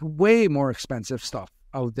 way more expensive stuff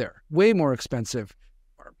out there. Way more expensive.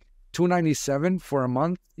 $297 for a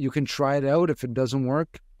month. You can try it out. If it doesn't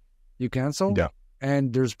work, you cancel. Yeah.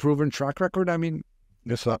 And there's proven track record. I mean,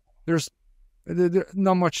 It's not. there's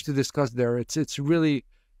not much to discuss there. It's really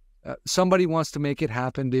somebody wants to make it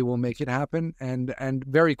happen. They will make it happen, and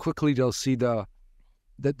very quickly they'll see the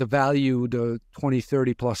value, the 20,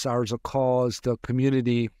 30 plus hours of calls, the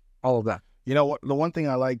community, all of that. You know what? The one thing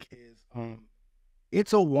I like is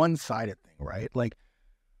it's a one-sided thing, right?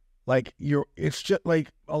 It's just like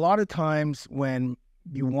a lot of times when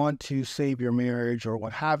you want to save your marriage or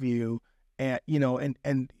what have you, and you know,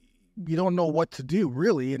 and you don't know what to do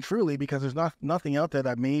really and truly because there's nothing out there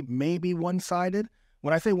that may be one-sided.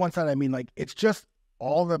 When I say one-sided, I mean like it's just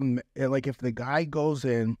all of them. Like if the guy goes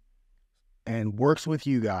in and works with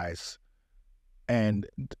you guys and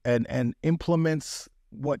implements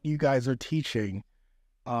what you guys are teaching,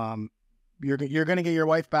 you're going to get your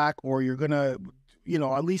wife back, or you're going to, you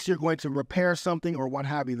know, at least you're going to repair something or what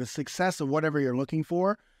have you. The success of whatever you're looking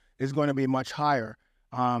for is going to be much higher.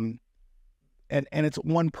 And it's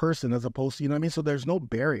one person as opposed to, you know what I mean? So there's no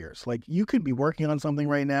barriers. Like you could be working on something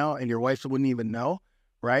right now and your wife wouldn't even know,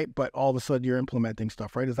 right? But all of a sudden you're implementing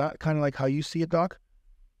stuff, right? Is that kind of like how you see it, Doc?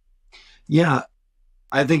 Yeah,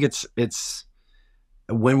 I think it's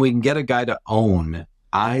when we can get a guy to own,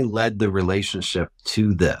 I led the relationship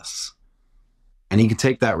to this, and he can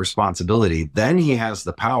take that responsibility. Then he has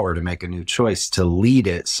the power to make a new choice to lead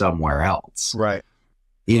it somewhere else. Right.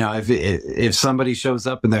 You know, if somebody shows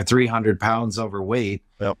up and they're 300 pounds overweight,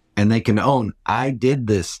 yep, and they can own, I did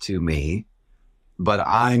this to me, but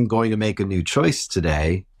I'm going to make a new choice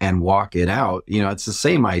today and walk it out. You know, it's the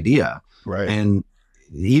same idea. Right. And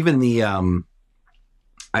even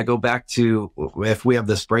I go back to, if we have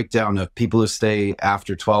this breakdown of people who stay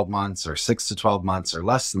after 12 months or 6 to 12 months or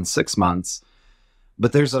less than 6 months,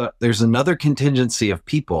 but there's another contingency of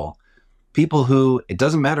people who, it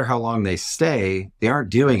doesn't matter how long they stay, they aren't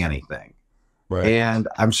doing anything. Right. And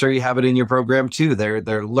I'm sure you have it in your program too.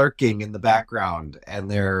 They're lurking in the background, and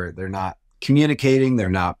they're not communicating, they're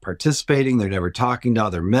not participating, they're never talking to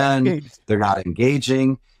other men, they're not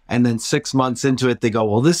engaging. And then 6 months into it, they go,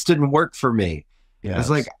 well, this didn't work for me. Yeah, it's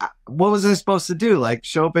like, what was I supposed to do? Like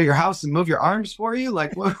show up at your house and move your arms for you?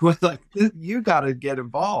 Like what like you got to get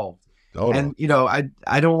involved. Totally. And you know,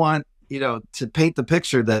 I don't want, you know, to paint the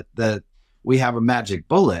picture that we have a magic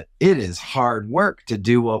bullet. It is hard work to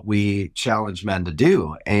do what we challenge men to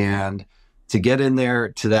do, and to get in there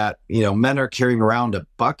to that, you know, men are carrying around a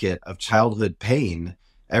bucket of childhood pain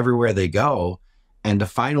everywhere they go, and to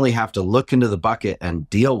finally have to look into the bucket and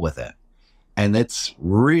deal with it. And it's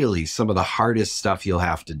really some of the hardest stuff you'll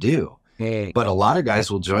have to do. Hey. But a lot of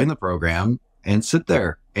guys will join the program and sit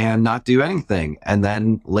there and not do anything, and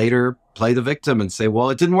then later play the victim and say, well,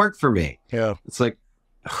 it didn't work for me. Yeah. It's like,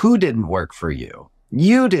 who didn't work for you?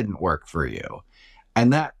 You didn't work for you.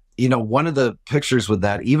 And that, you know, one of the pictures with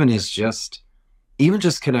that even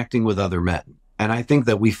just connecting with other men. And I think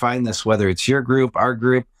that we find this, whether it's your group, our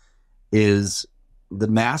group, is the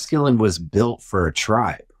masculine was built for a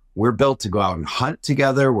tribe. We're built to go out and hunt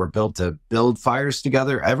together. We're built to build fires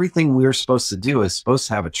together. Everything we're supposed to do is supposed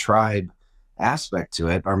to have a tribe aspect to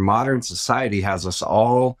it. Our modern society has us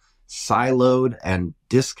all siloed and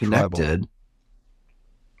disconnected.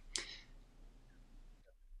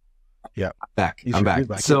 Yeah. I'm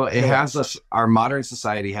back. So it has us, our modern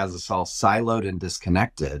society has us all siloed and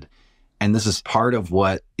disconnected. And this is part of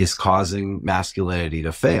what is causing masculinity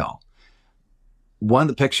to fail. One of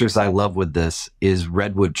the pictures I love with this is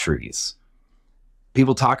redwood trees.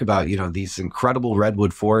 People talk about, you know, these incredible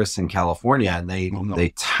redwood forests in California, and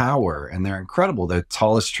they tower and they're incredible. They're the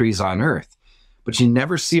tallest trees on earth. But you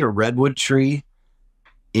never see a redwood tree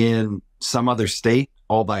in some other state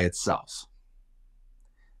all by itself.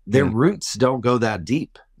 Their roots don't go that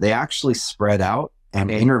deep. They actually spread out and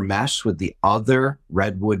intermesh with the other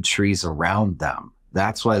redwood trees around them.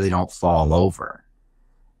 That's why they don't fall over.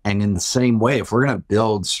 And in the same way, if we're going to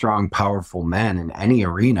build strong, powerful men in any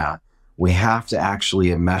arena, we have to actually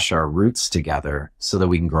enmesh our roots together so that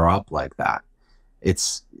we can grow up like that.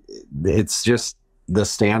 It's just the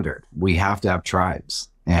standard. We have to have tribes,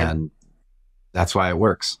 and that's why it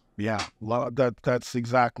works. Yeah, that's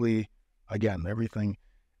exactly, again, everything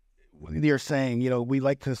you're saying. You know, we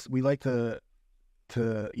like to,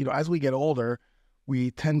 you know, as we get older, we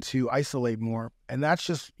tend to isolate more. And that's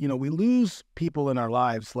just, you know, we lose people in our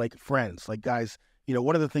lives, like friends, like guys,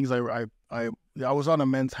 one of the things I was on a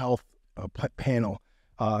men's health panel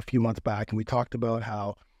a few months back, and we talked about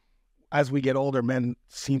how as we get older, men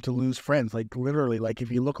seem to lose friends. Like literally, like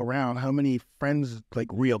if you look around, how many friends, like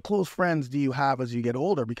real close friends, do you have as you get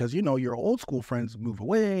older? Because, your old school friends move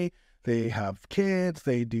away, they have kids,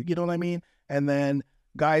 they do, you know what I mean? And then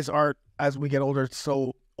guys aren't, as we get older,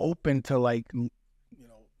 so open to like,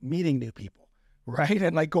 meeting new people, right?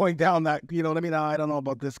 And like going down that, you know what I mean? I don't know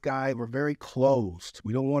about this guy. We're very closed.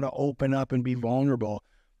 We don't want to open up and be vulnerable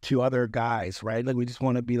to other guys, right? Like we just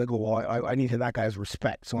want to be like, well, I need that guy's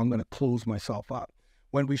respect, so I'm going to close myself up.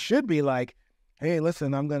 When we should be like, hey,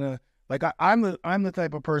 listen, I'm going to, like, I'm the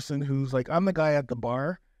type of person who's like, I'm the guy at the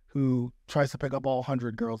bar who tries to pick up all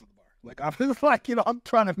 100 girls at the bar. Like, I'm just like, I'm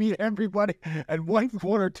trying to meet everybody, and one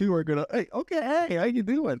or two are going to, hey, okay, hey, how you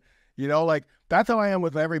doing? Like, that's how I am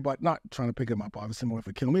with everybody. Not trying to pick them up, obviously, more if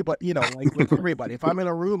it kill me, but, like with everybody. If I'm in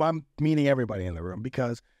a room, I'm meeting everybody in the room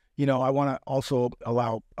because, I want to also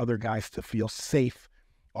allow other guys to feel safe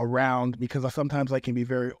around, because sometimes I can be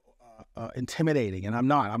very intimidating, and I'm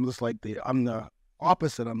not. I'm just like I'm the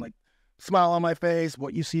opposite. I'm like, smile on my face.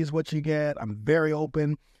 What you see is what you get. I'm very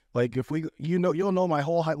open. Like if you'll know my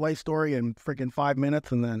whole life story in freaking 5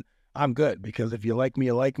 minutes, and then I'm good, because if you like me,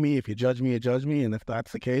 you like me. If you judge me, you judge me. And if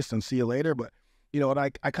that's the case, then see you later. But what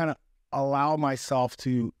I kind of allow myself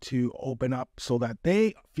to open up so that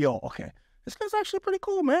they feel, okay, this guy's actually pretty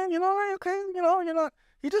cool, man. Okay,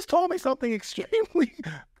 he just told me something extremely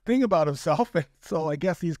thing about himself. And so I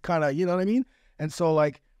guess he's kind of, you know what I mean? And so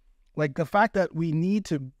like the fact that we need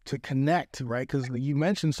to connect, right? Because you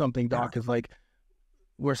mentioned something, Doc, is like,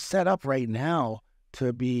 we're set up right now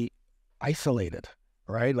to be isolated,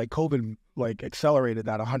 right? Like COVID, like accelerated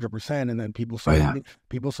that 100%. And then people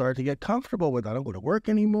started to get comfortable with, I don't go to work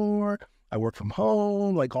anymore. I work from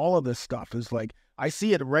home. Like all of this stuff is like, I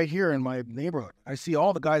see it right here in my neighborhood. I see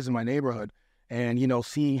all the guys in my neighborhood, and,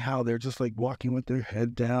 seeing how they're just like walking with their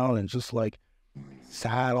head down and just like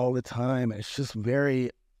sad all the time. And it's just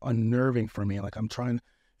very unnerving for me. Like I'm trying,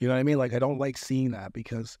 you know what I mean? Like I don't like seeing that,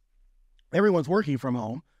 because everyone's working from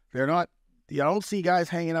home. They're not, I don't see guys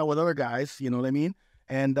hanging out with other guys, you know what I mean?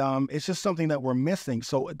 And it's just something that we're missing.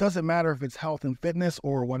 So it doesn't matter if it's health and fitness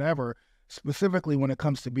or whatever, specifically when it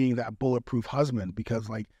comes to being that bulletproof husband, because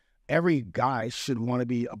like every guy should want to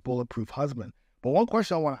be a bulletproof husband. But one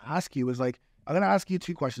question I want to ask you is like, I'm going to ask you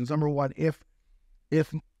two questions. Number one,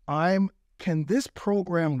 can this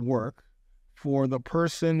program work for the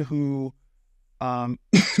person who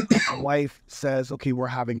wife says, okay, we're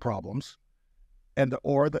having problems, and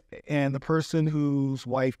the person whose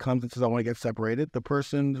wife comes and says, I want to get separated, the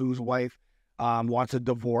person whose wife wants a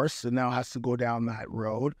divorce and now has to go down that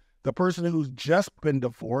road, the person who's just been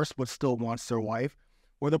divorced but still wants their wife,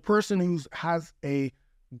 or the person who has a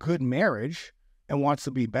good marriage and wants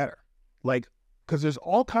to be better. Like, because there's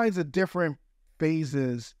all kinds of different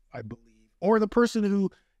phases, I believe. Or the person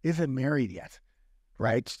who isn't married yet,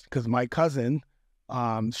 right? Because my cousin,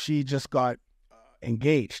 she just got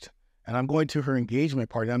engaged, and I'm going to her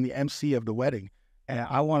engagement party. I'm the MC of the wedding, and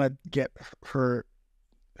I want to get her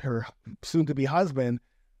soon-to-be husband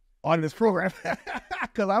on this program,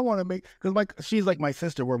 because I want to she's like my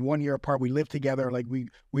sister. We're 1 year apart. We live together. Like we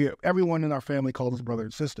everyone in our family calls us brother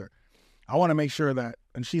and sister. I want to make sure that,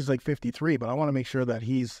 and she's like 53, but I want to make sure that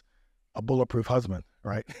he's a bulletproof husband,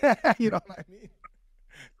 right? You know what I mean?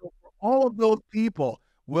 So for all of those people,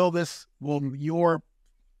 will your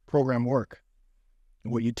program work?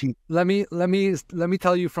 What you teach? Let me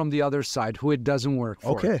tell you from the other side who it doesn't work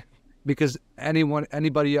for. Okay. Because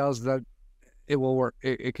anybody else that it will work,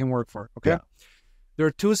 it can work for. Okay. Yeah. There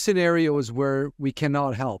are two scenarios where we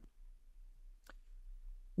cannot help.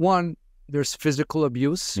 One, there's physical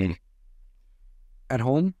abuse at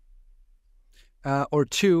home, or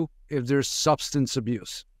two, if there's substance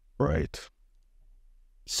abuse. Right.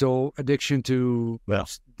 So addiction to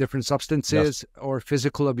different substances, or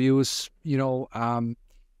physical abuse,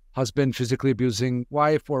 husband physically abusing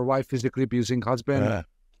wife, or wife physically abusing husband,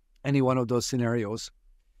 any one of those scenarios.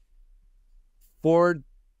 For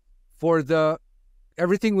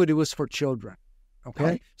everything we do is for children. Okay.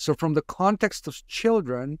 Right. So from the context of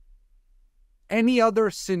children, any other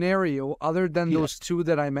scenario other than those two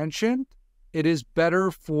that I mentioned, it is better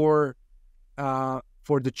for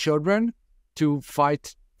the children to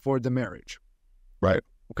fight for the marriage. Right.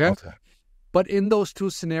 Okay. But in those two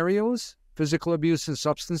scenarios, physical abuse and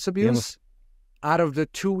substance abuse, out of the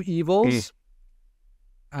two evils,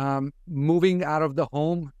 moving out of the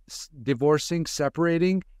home, divorcing,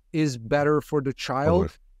 separating is better for the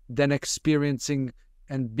child than experiencing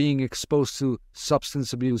and being exposed to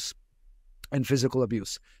substance abuse and physical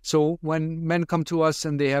abuse. So when men come to us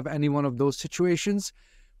and they have any one of those situations,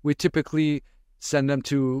 we typically send them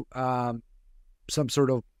to some sort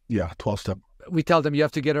of 12-step. We tell them you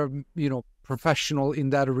have to get a professional in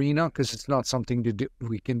that arena because it's not something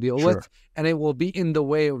we can deal with, and it will be in the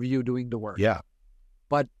way of you doing the work. Yeah.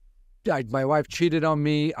 But my wife cheated on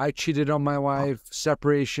me. I cheated on my wife.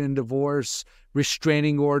 Separation, divorce,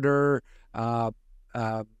 restraining order.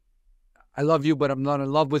 I love you, but I'm not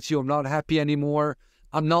in love with you. I'm not happy anymore.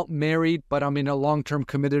 I'm not married, but I'm in a long-term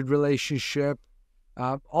committed relationship.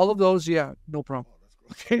 All of those, no problem.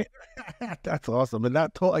 Okay. That's awesome. And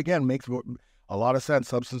that, again, makes a lot of sense.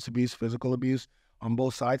 Substance abuse, physical abuse on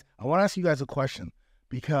both sides. I want to ask you guys a question,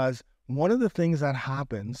 because one of the things that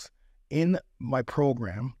happens in my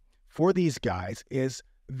program for these guys is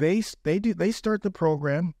they start the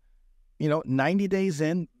program, 90 days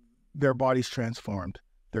in, their body's transformed.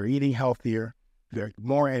 They're eating healthier, they're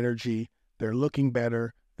more energy, they're looking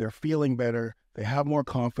better, they're feeling better, they have more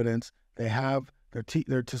confidence, they have their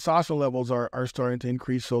testosterone levels are starting to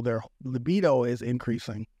increase, so their libido is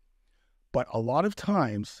increasing. But a lot of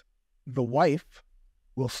times, the wife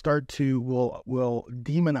will will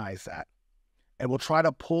demonize that, and will try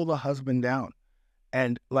to pull the husband down,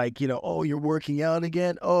 and oh, you're working out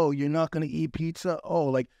again. Oh, you're not going to eat pizza.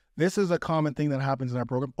 Oh, this is a common thing that happens in our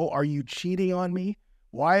program. Oh, are you cheating on me?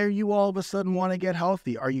 Why are you all of a sudden want to get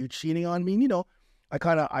healthy? Are you cheating on me?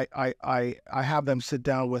 I have them sit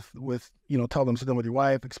down with tell them, sit down with your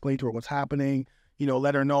wife, explain to her what's happening,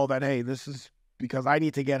 let her know that, hey, this is because I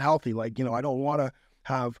need to get healthy. I don't want to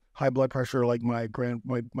have high blood pressure like my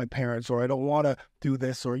parents, or I don't want to do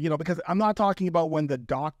this, or, because I'm not talking about when the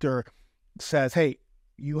doctor says, hey,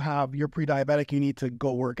 you're pre-diabetic, you need to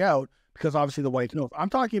go work out, because obviously the wife knows. I'm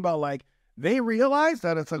talking about they realize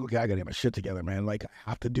that it's okay, I got to get my shit together, man. I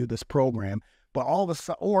have to do this program. But all of a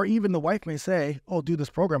sudden, or even the wife may say, oh, do this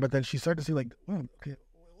program. But then she starts to see okay,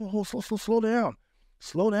 slow down.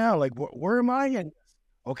 Slow down. Where am I in?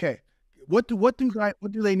 Okay. What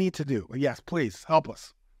do they need to do? Yes, please help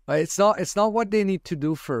us. It's not what they need to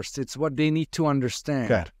do first. It's what they need to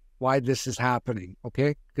understand why this is happening.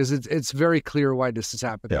 Okay. Because it's very clear why this is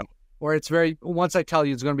happening. Yeah. Or once I tell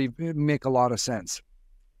you, it's going to make a lot of sense.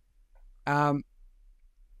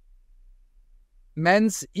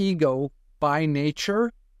 Men's ego by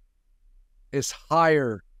nature is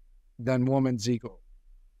higher than woman's ego.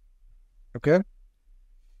 Okay?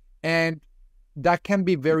 And that can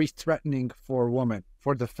be very threatening for women,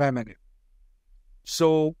 for the feminine.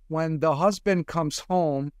 So when the husband comes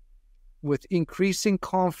home with increasing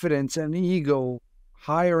confidence and ego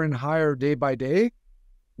higher and higher day by day,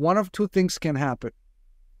 one of two things can happen.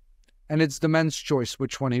 And it's the man's choice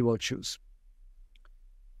which one he will choose.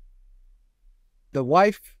 The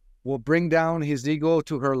wife will bring down his ego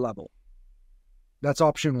to her level. That's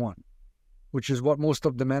option one, which is what most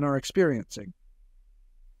of the men are experiencing.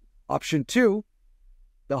 Option two,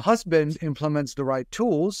 the husband implements the right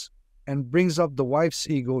tools and brings up the wife's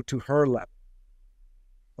ego to her level.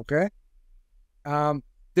 Okay?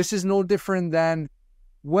 This is no different than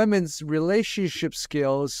women's relationship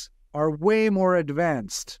skills are way more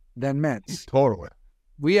advanced than men's. Totally.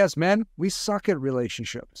 We as men, we suck at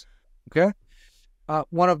relationships. Okay?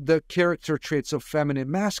 One of the character traits of feminine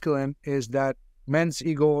masculine is that men's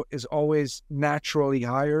ego is always naturally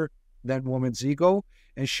higher than woman's ego,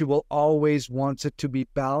 and she will always want it to be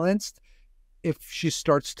balanced if she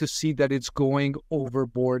starts to see that it's going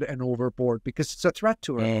overboard because it's a threat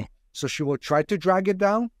to her. So she will try to drag it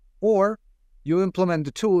down, or you implement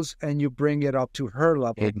the tools and you bring it up to her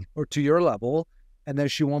level or to your level, and then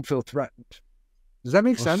she won't feel threatened. Does that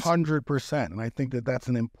make sense? 100%. And I think that that's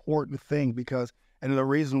an important thing because, and the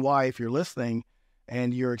reason why, if you're listening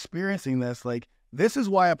and you're experiencing this, this is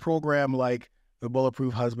why a program like the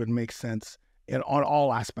Bulletproof Husband makes sense on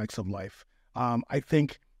all aspects of life. I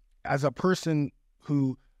think as a person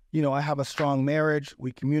who, I have a strong marriage,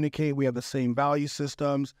 we communicate, we have the same value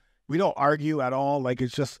systems. We don't argue at all.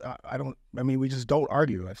 It's just, we just don't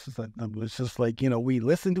argue. It's just we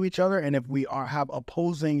listen to each other. And if we have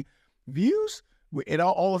opposing views, it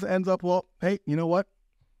always ends up, well, hey, you know what?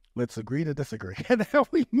 Let's agree to disagree. And then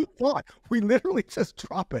we move on. We literally just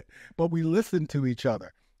drop it, but we listen to each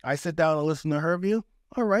other. I sit down and listen to her view.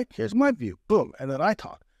 All right, here's my view. Boom. And then I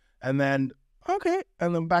talk. And then, okay.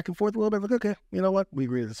 And then back and forth a little bit. Okay, you know what? We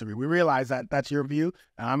agree to disagree. We realize that that's your view,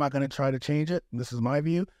 and I'm not going to try to change it. This is my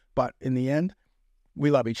view. But in the end,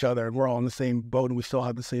 we love each other, and we're all in the same boat, and we still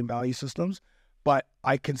have the same value systems. But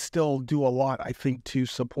I can still do a lot, I think, to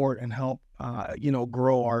support and help,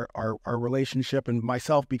 grow our relationship and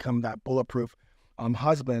myself become that bulletproof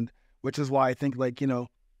husband, which is why I think,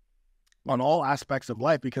 on all aspects of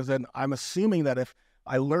life, because then I'm assuming that if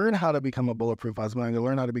I learn how to become a bulletproof husband, I'm going to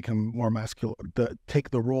learn how to become more masculine, take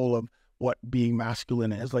the role of what being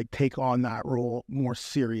masculine is, like take on that role more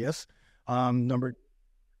serious.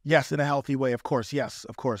 Yes, in a healthy way, of course. Yes,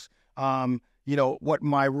 of course. You know, what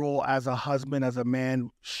my role as a husband, as a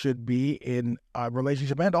man should be in a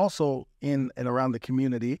relationship and also in and around the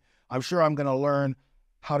community. I'm sure I'm going to learn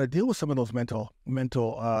how to deal with some of those mental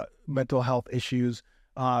health issues,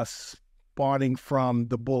 spawning from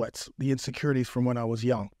the bullets, the insecurities from when I was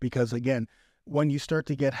young. Because again, when you start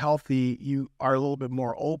to get healthy, you are a little bit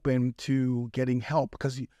more open to getting help,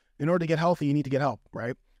 because in order to get healthy, you need to get help,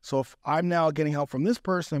 right? So if I'm now getting help from this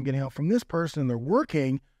person, I'm getting help from this person, and they're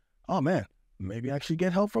working, oh man, maybe I should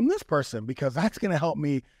get help from this person, because that's going to help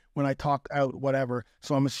me when I talk out whatever.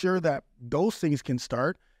 So I'm sure that those things can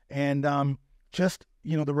start. And just,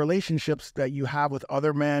 you know, the relationships that you have with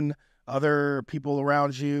other men, other people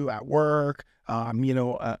around you at work, when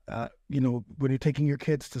you're taking your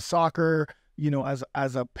kids to soccer, you know,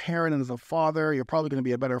 as a parent and as a father, you're probably going to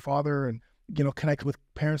be a better father and, you know, connect with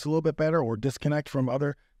parents a little bit better, or disconnect from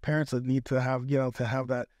other parents that need to have, you know, to have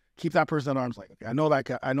that, keep that person at arm's length. Okay, I know that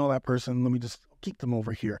guy, I know that person. Let me just keep them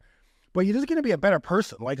over here. But you're just going to be a better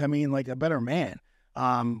person. Like a better man,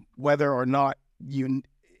 whether or not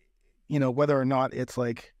whether or not it's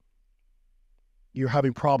like you're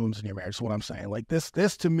having problems in your marriage is what I'm saying. Like this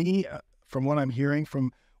to me, from what I'm hearing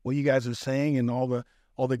from what you guys are saying and all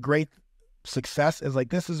the great success, is like,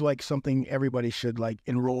 this is like something everybody should like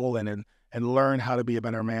enroll in and learn how to be a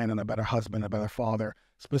better man and a better husband, a better father,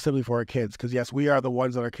 specifically for our kids. Because yes, we are the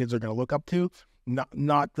ones that our kids are going to look up to,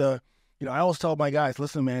 not the, you know, I always tell my guys,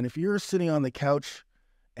 listen, man, if you're sitting on the couch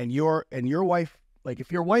and your wife, like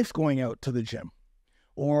if your wife's going out to the gym,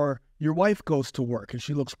 or your wife goes to work and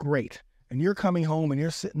she looks great, and you're coming home and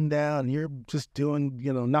you're sitting down and you're just doing,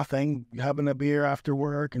 you know, nothing, having a beer after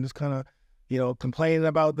work and just kind of, you know, complaining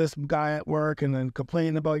about this guy at work and then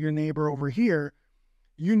complaining about your neighbor over here,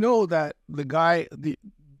 you know that the guy,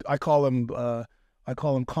 I call him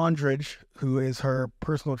Condridge, who is her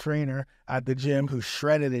personal trainer at the gym, who's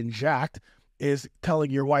shredded and jacked, is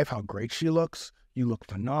telling your wife how great she looks. You look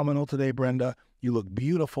phenomenal today, Brenda. You look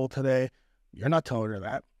beautiful today. You're not telling her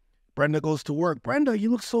that. Brenda goes to work. Brenda,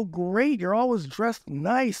 you look so great. You're always dressed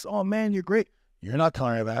nice. Oh man, you're great. You're not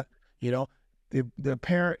telling her that. You know, the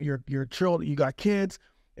parent, your children, you got kids,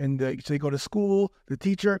 and so they go to school. The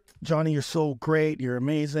teacher, Johnny, you're so great. You're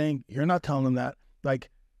amazing. You're not telling them that. Like,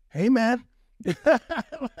 hey man,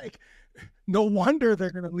 like, no wonder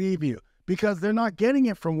they're going to leave you, because they're not getting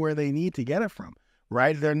it from where they need to get it from,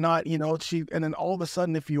 right? They're not, you know, and then all of a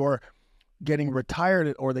sudden, if you're getting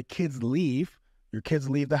retired or the kids leave, your kids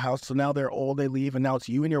leave the house, so now they're old, they leave, and now it's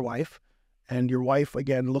you and your wife, and your wife,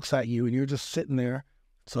 again, looks at you, and you're just sitting there.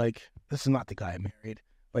 It's like, this is not the guy I married.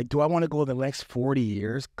 Like, do I want to go the next 40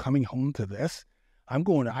 years coming home to this? I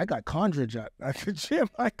got Condridge at the gym.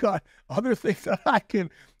 I got other things that I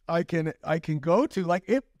can go to. Like,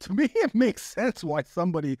 to me, it makes sense why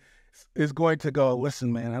somebody is going to go,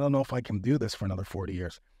 listen, man, I don't know if I can do this for another 40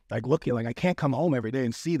 years. Like, looking like I can't come home every day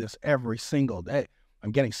and see this every single day.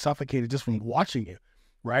 I'm getting suffocated just from watching you,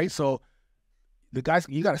 right? So the guys,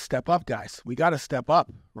 you got to step up, guys. We got to step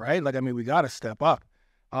up, right? Like, I mean, we got to step up.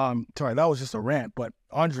 Sorry, that was just a rant, but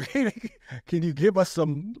Andre, can you give us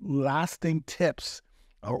some lasting tips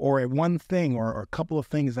or one thing or a couple of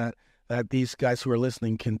things that these guys who are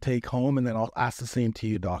listening can take home? And then I'll ask the same to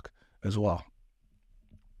you, Doc, as well.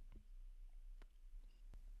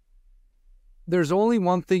 There's only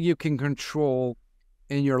one thing you can control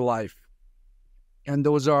in your life, and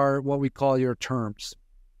those are what we call your terms.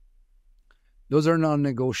 Those are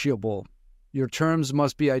non-negotiable. Your terms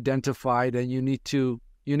must be identified, and you need to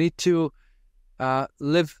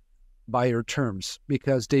live by your terms,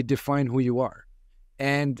 because they define who you are,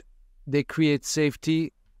 and they create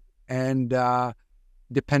safety and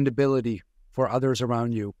dependability for others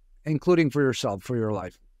around you, including for yourself, for your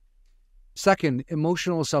life. Second,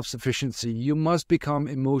 emotional self-sufficiency. You must become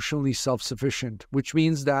emotionally self-sufficient, which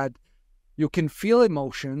means that you can feel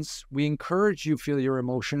emotions. We encourage you to feel your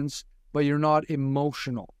emotions, but you're not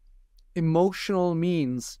emotional. Emotional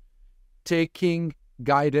means taking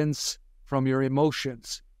guidance from your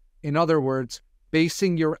emotions. In other words,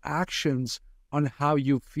 basing your actions on how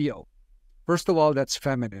you feel. First of all, that's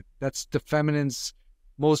feminine. That's the feminine's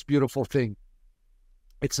most beautiful thing.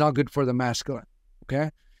 It's not good for the masculine,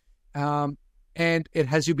 okay? And it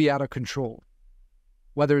has you be out of control,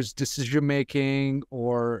 whether it's decision-making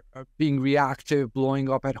or being reactive, blowing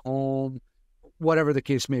up at home, whatever the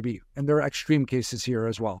case may be. And there are extreme cases here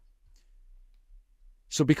as well.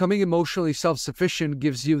 So becoming emotionally self-sufficient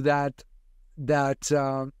gives you that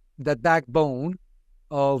that backbone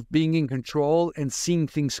of being in control and seeing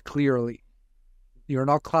things clearly. You're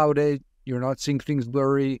not clouded. You're not seeing things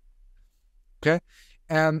blurry. Okay,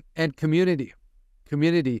 and community.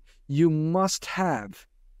 You must have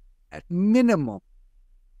at minimum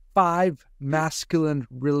 5 masculine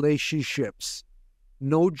relationships.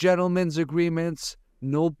 No gentlemen's agreements,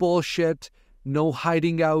 no bullshit, no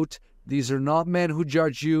hiding out. These are not men who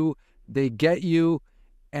judge you. They get you,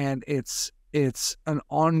 and it's an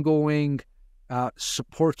ongoing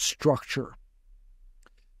support structure.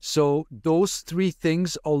 So those 3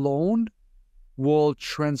 things alone will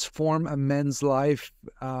transform a man's life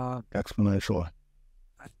exponentially.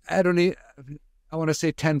 I want to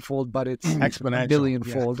say tenfold, but it's exponential,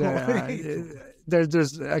 billionfold. Yeah.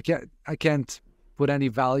 I can't put any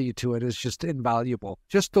value to it. It's just invaluable.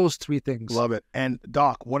 Just those 3 things. Love it. And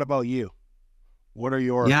Doc, what about you? What are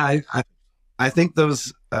your? Yeah, I think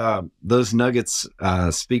those nuggets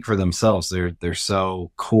speak for themselves. They're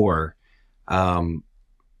so core.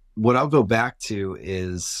 What I'll go back to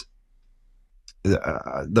is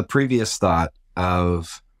the previous thought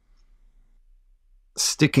of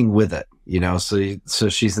sticking with it, so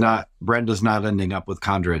she's not, Brenda's not ending up with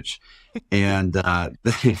Condridge. And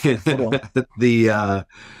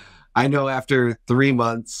I know after 3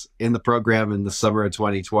 months in the program in the summer of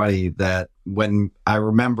 2020, that when I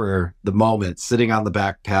remember the moment sitting on the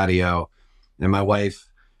back patio and my wife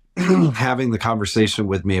having the conversation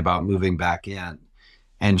with me about moving back in,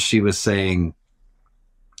 and she was saying,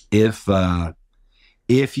 if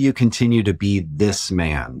you continue to be this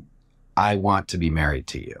man, I want to be married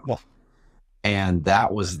to you. Well, and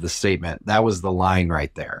that was the statement. That was the line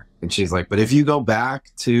right there. And she's like, but if you go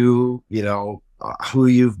back to, who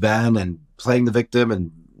you've been and playing the victim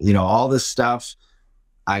and, all this stuff,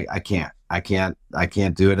 I can't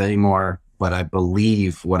do it anymore, but I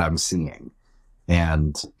believe what I'm seeing.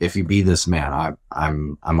 And if you be this man,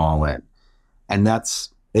 I'm all in. And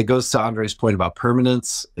it goes to Andre's point about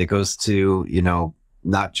permanence. It goes to,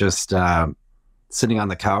 not just, sitting on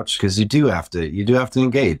the couch, because you do have to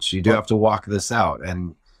engage. You do have to walk this out.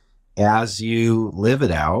 And as you live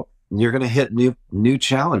it out, you're going to hit new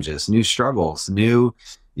challenges, new struggles,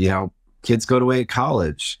 kids go away to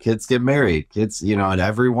college, kids get married, kids, and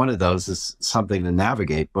every one of those is something to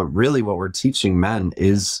navigate. But really what we're teaching men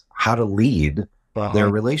is how to lead their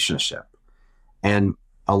relationship. And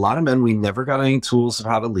a lot of men, we never got any tools of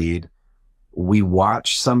how to lead. We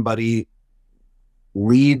watch somebody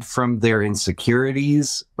lead from their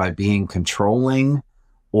insecurities by being controlling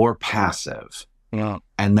or passive. Yeah.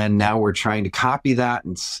 And then now we're trying to copy that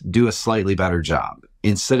and do a slightly better job.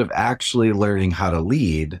 Instead of actually learning how to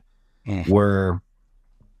lead, we're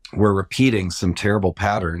repeating some terrible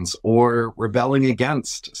patterns or rebelling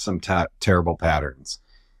against some terrible patterns.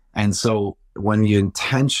 And so when you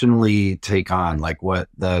intentionally take on, like what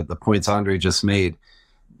the points Andre just made,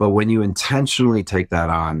 but when you intentionally take that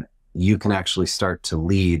on, you can actually start to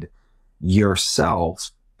lead yourself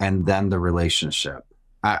and then the relationship.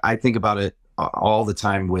 I think about it all the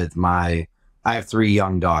time with I have 3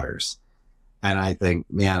 young daughters. And I think,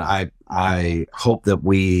 man, I hope that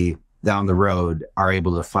we down the road are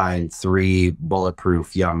able to find 3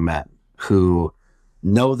 bulletproof young men who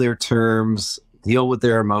know their terms, deal with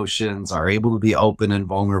their emotions, are able to be open and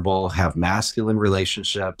vulnerable, have masculine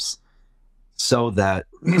relationships, so that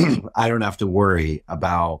I don't have to worry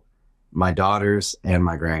about my daughters and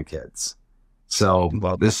my grandkids. So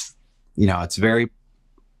this, it's very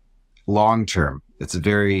long-term. It's a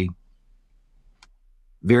very,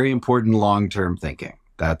 very important long-term thinking.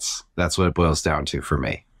 That's what it boils down to for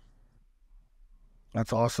me.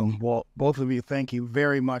 That's awesome. Well, both of you, thank you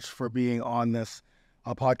very much for being on this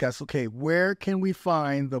podcast. Okay, where can we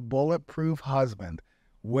find the Bulletproof Husband?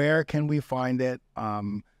 Where can we find it? I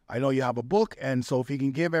know you have a book, and so if you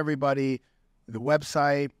can give everybody the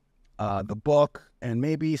website, the book, and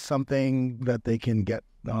maybe something that they can get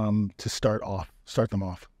to start them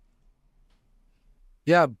off.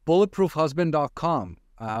 Yeah, bulletproofhusband.com.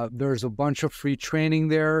 There's a bunch of free training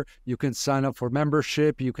there. You can sign up for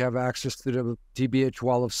membership. You can have access to the TBH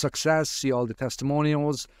Wall of Success, see all the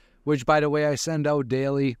testimonials, which, by the way, I send out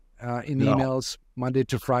daily in emails, Monday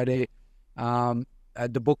to Friday.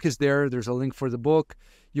 The book is there. There's a link for the book.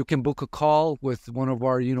 You can book a call with one of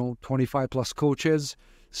our, 25 plus coaches.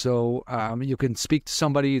 So you can speak to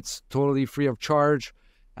somebody. It's totally free of charge.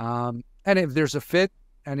 And if there's a fit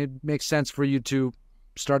and it makes sense for you to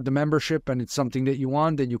start the membership and it's something that you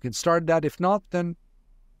want, then you can start that. If not, then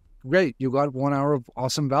great. You got 1 hour of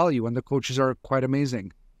awesome value, and the coaches are quite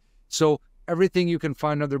amazing. So everything you can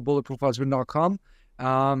find under bulletproofhusband.com.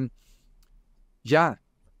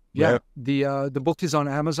 Yeah, the book is on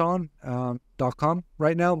Amazon.com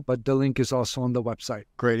right now, but the link is also on the website.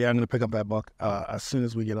 Great. Yeah, I'm going to pick up that book as soon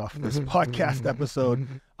as we get off this podcast episode.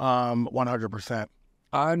 100%.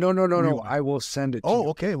 No. I will send it to you. Oh,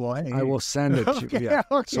 okay. Well, I will send it to you. Yeah.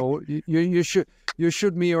 Okay. So you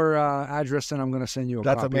shoot me your address, and I'm going to send you a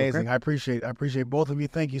That's copy. amazing. Okay? I appreciate both of you.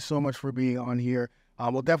 Thank you so much for being on here.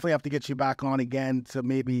 We'll definitely have to get you back on again to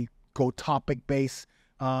maybe go topic based,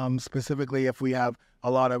 specifically if we have a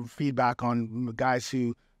lot of feedback on guys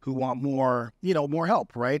who want more, more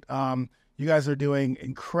help, right? You guys are doing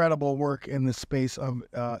incredible work in the space of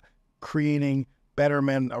creating better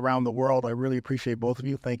men around the world. I really appreciate both of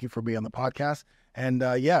you. Thank you for being on the podcast. And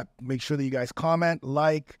make sure that you guys comment,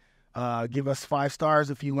 like, give us 5 stars.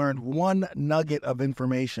 If you learned one nugget of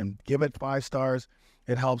information, give it 5 stars.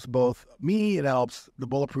 It helps both me, it helps the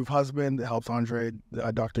Bulletproof Husband, it helps Endre,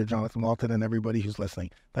 Dr. Jonathan Welton, and everybody who's listening.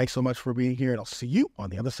 Thanks so much for being here, and I'll see you on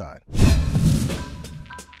the other side.